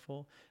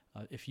powerful.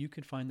 If you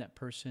can find that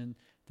person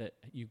that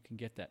you can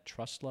get that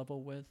trust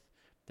level with,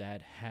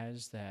 that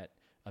has that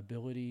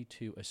ability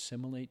to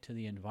assimilate to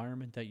the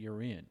environment that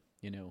you're in.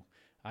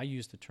 I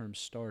use the term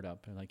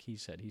startup, and like he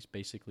said, he's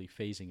basically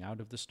phasing out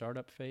of the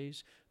startup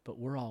phase, but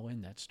we're all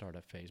in that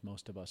startup phase.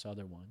 Most of us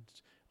other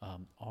ones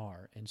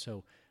are. And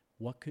so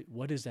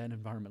what is that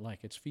environment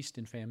like? It's feast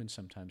and famine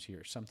sometimes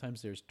here.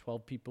 Sometimes there's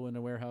 12 people in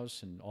a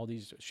warehouse and all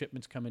these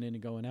shipments coming in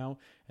and going out,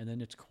 and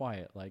then it's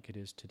quiet like it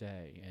is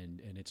today,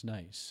 and it's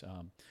nice.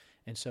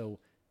 And so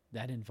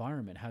that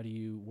environment, how do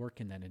you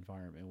work in that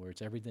environment where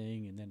it's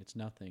everything and then it's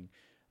nothing?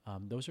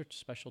 Those are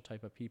special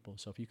type of people.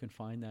 So if you can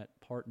find that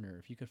partner,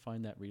 if you can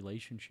find that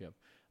relationship,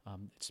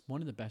 it's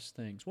one of the best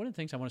things. One of the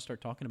things I want to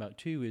start talking about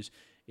too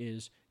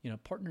is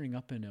partnering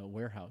up in a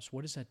warehouse.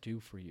 What does that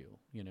do for you?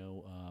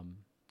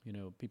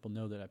 People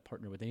know that I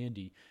partner with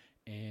Andy,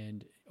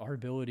 and our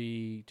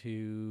ability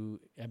to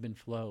ebb and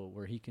flow,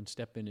 where he can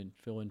step in and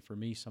fill in for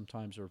me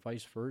sometimes, or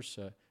vice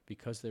versa,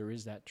 because there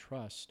is that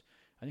trust.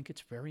 I think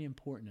it's very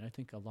important, and I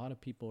think a lot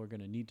of people are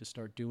going to need to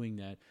start doing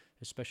that,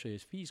 especially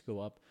as fees go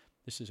up.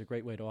 This is a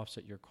great way to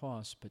offset your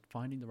costs, but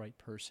finding the right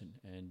person.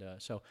 And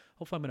so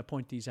hopefully I'm going to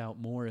point these out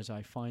more as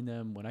I find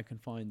them, when I can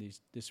find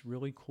this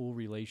really cool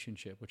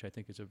relationship, which I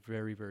think is a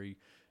very, very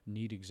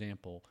neat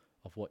example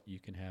of what you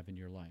can have in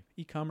your life.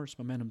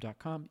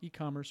 E-commercemomentum.com,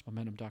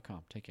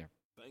 e-commercemomentum.com. Take care.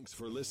 Thanks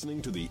for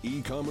listening to the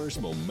E-Commerce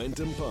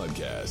Momentum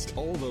Podcast.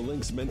 All the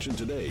links mentioned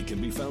today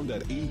can be found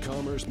at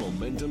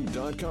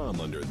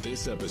e-commercemomentum.com under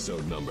this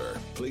episode number.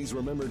 Please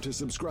remember to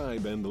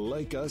subscribe and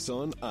like us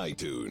on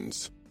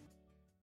iTunes.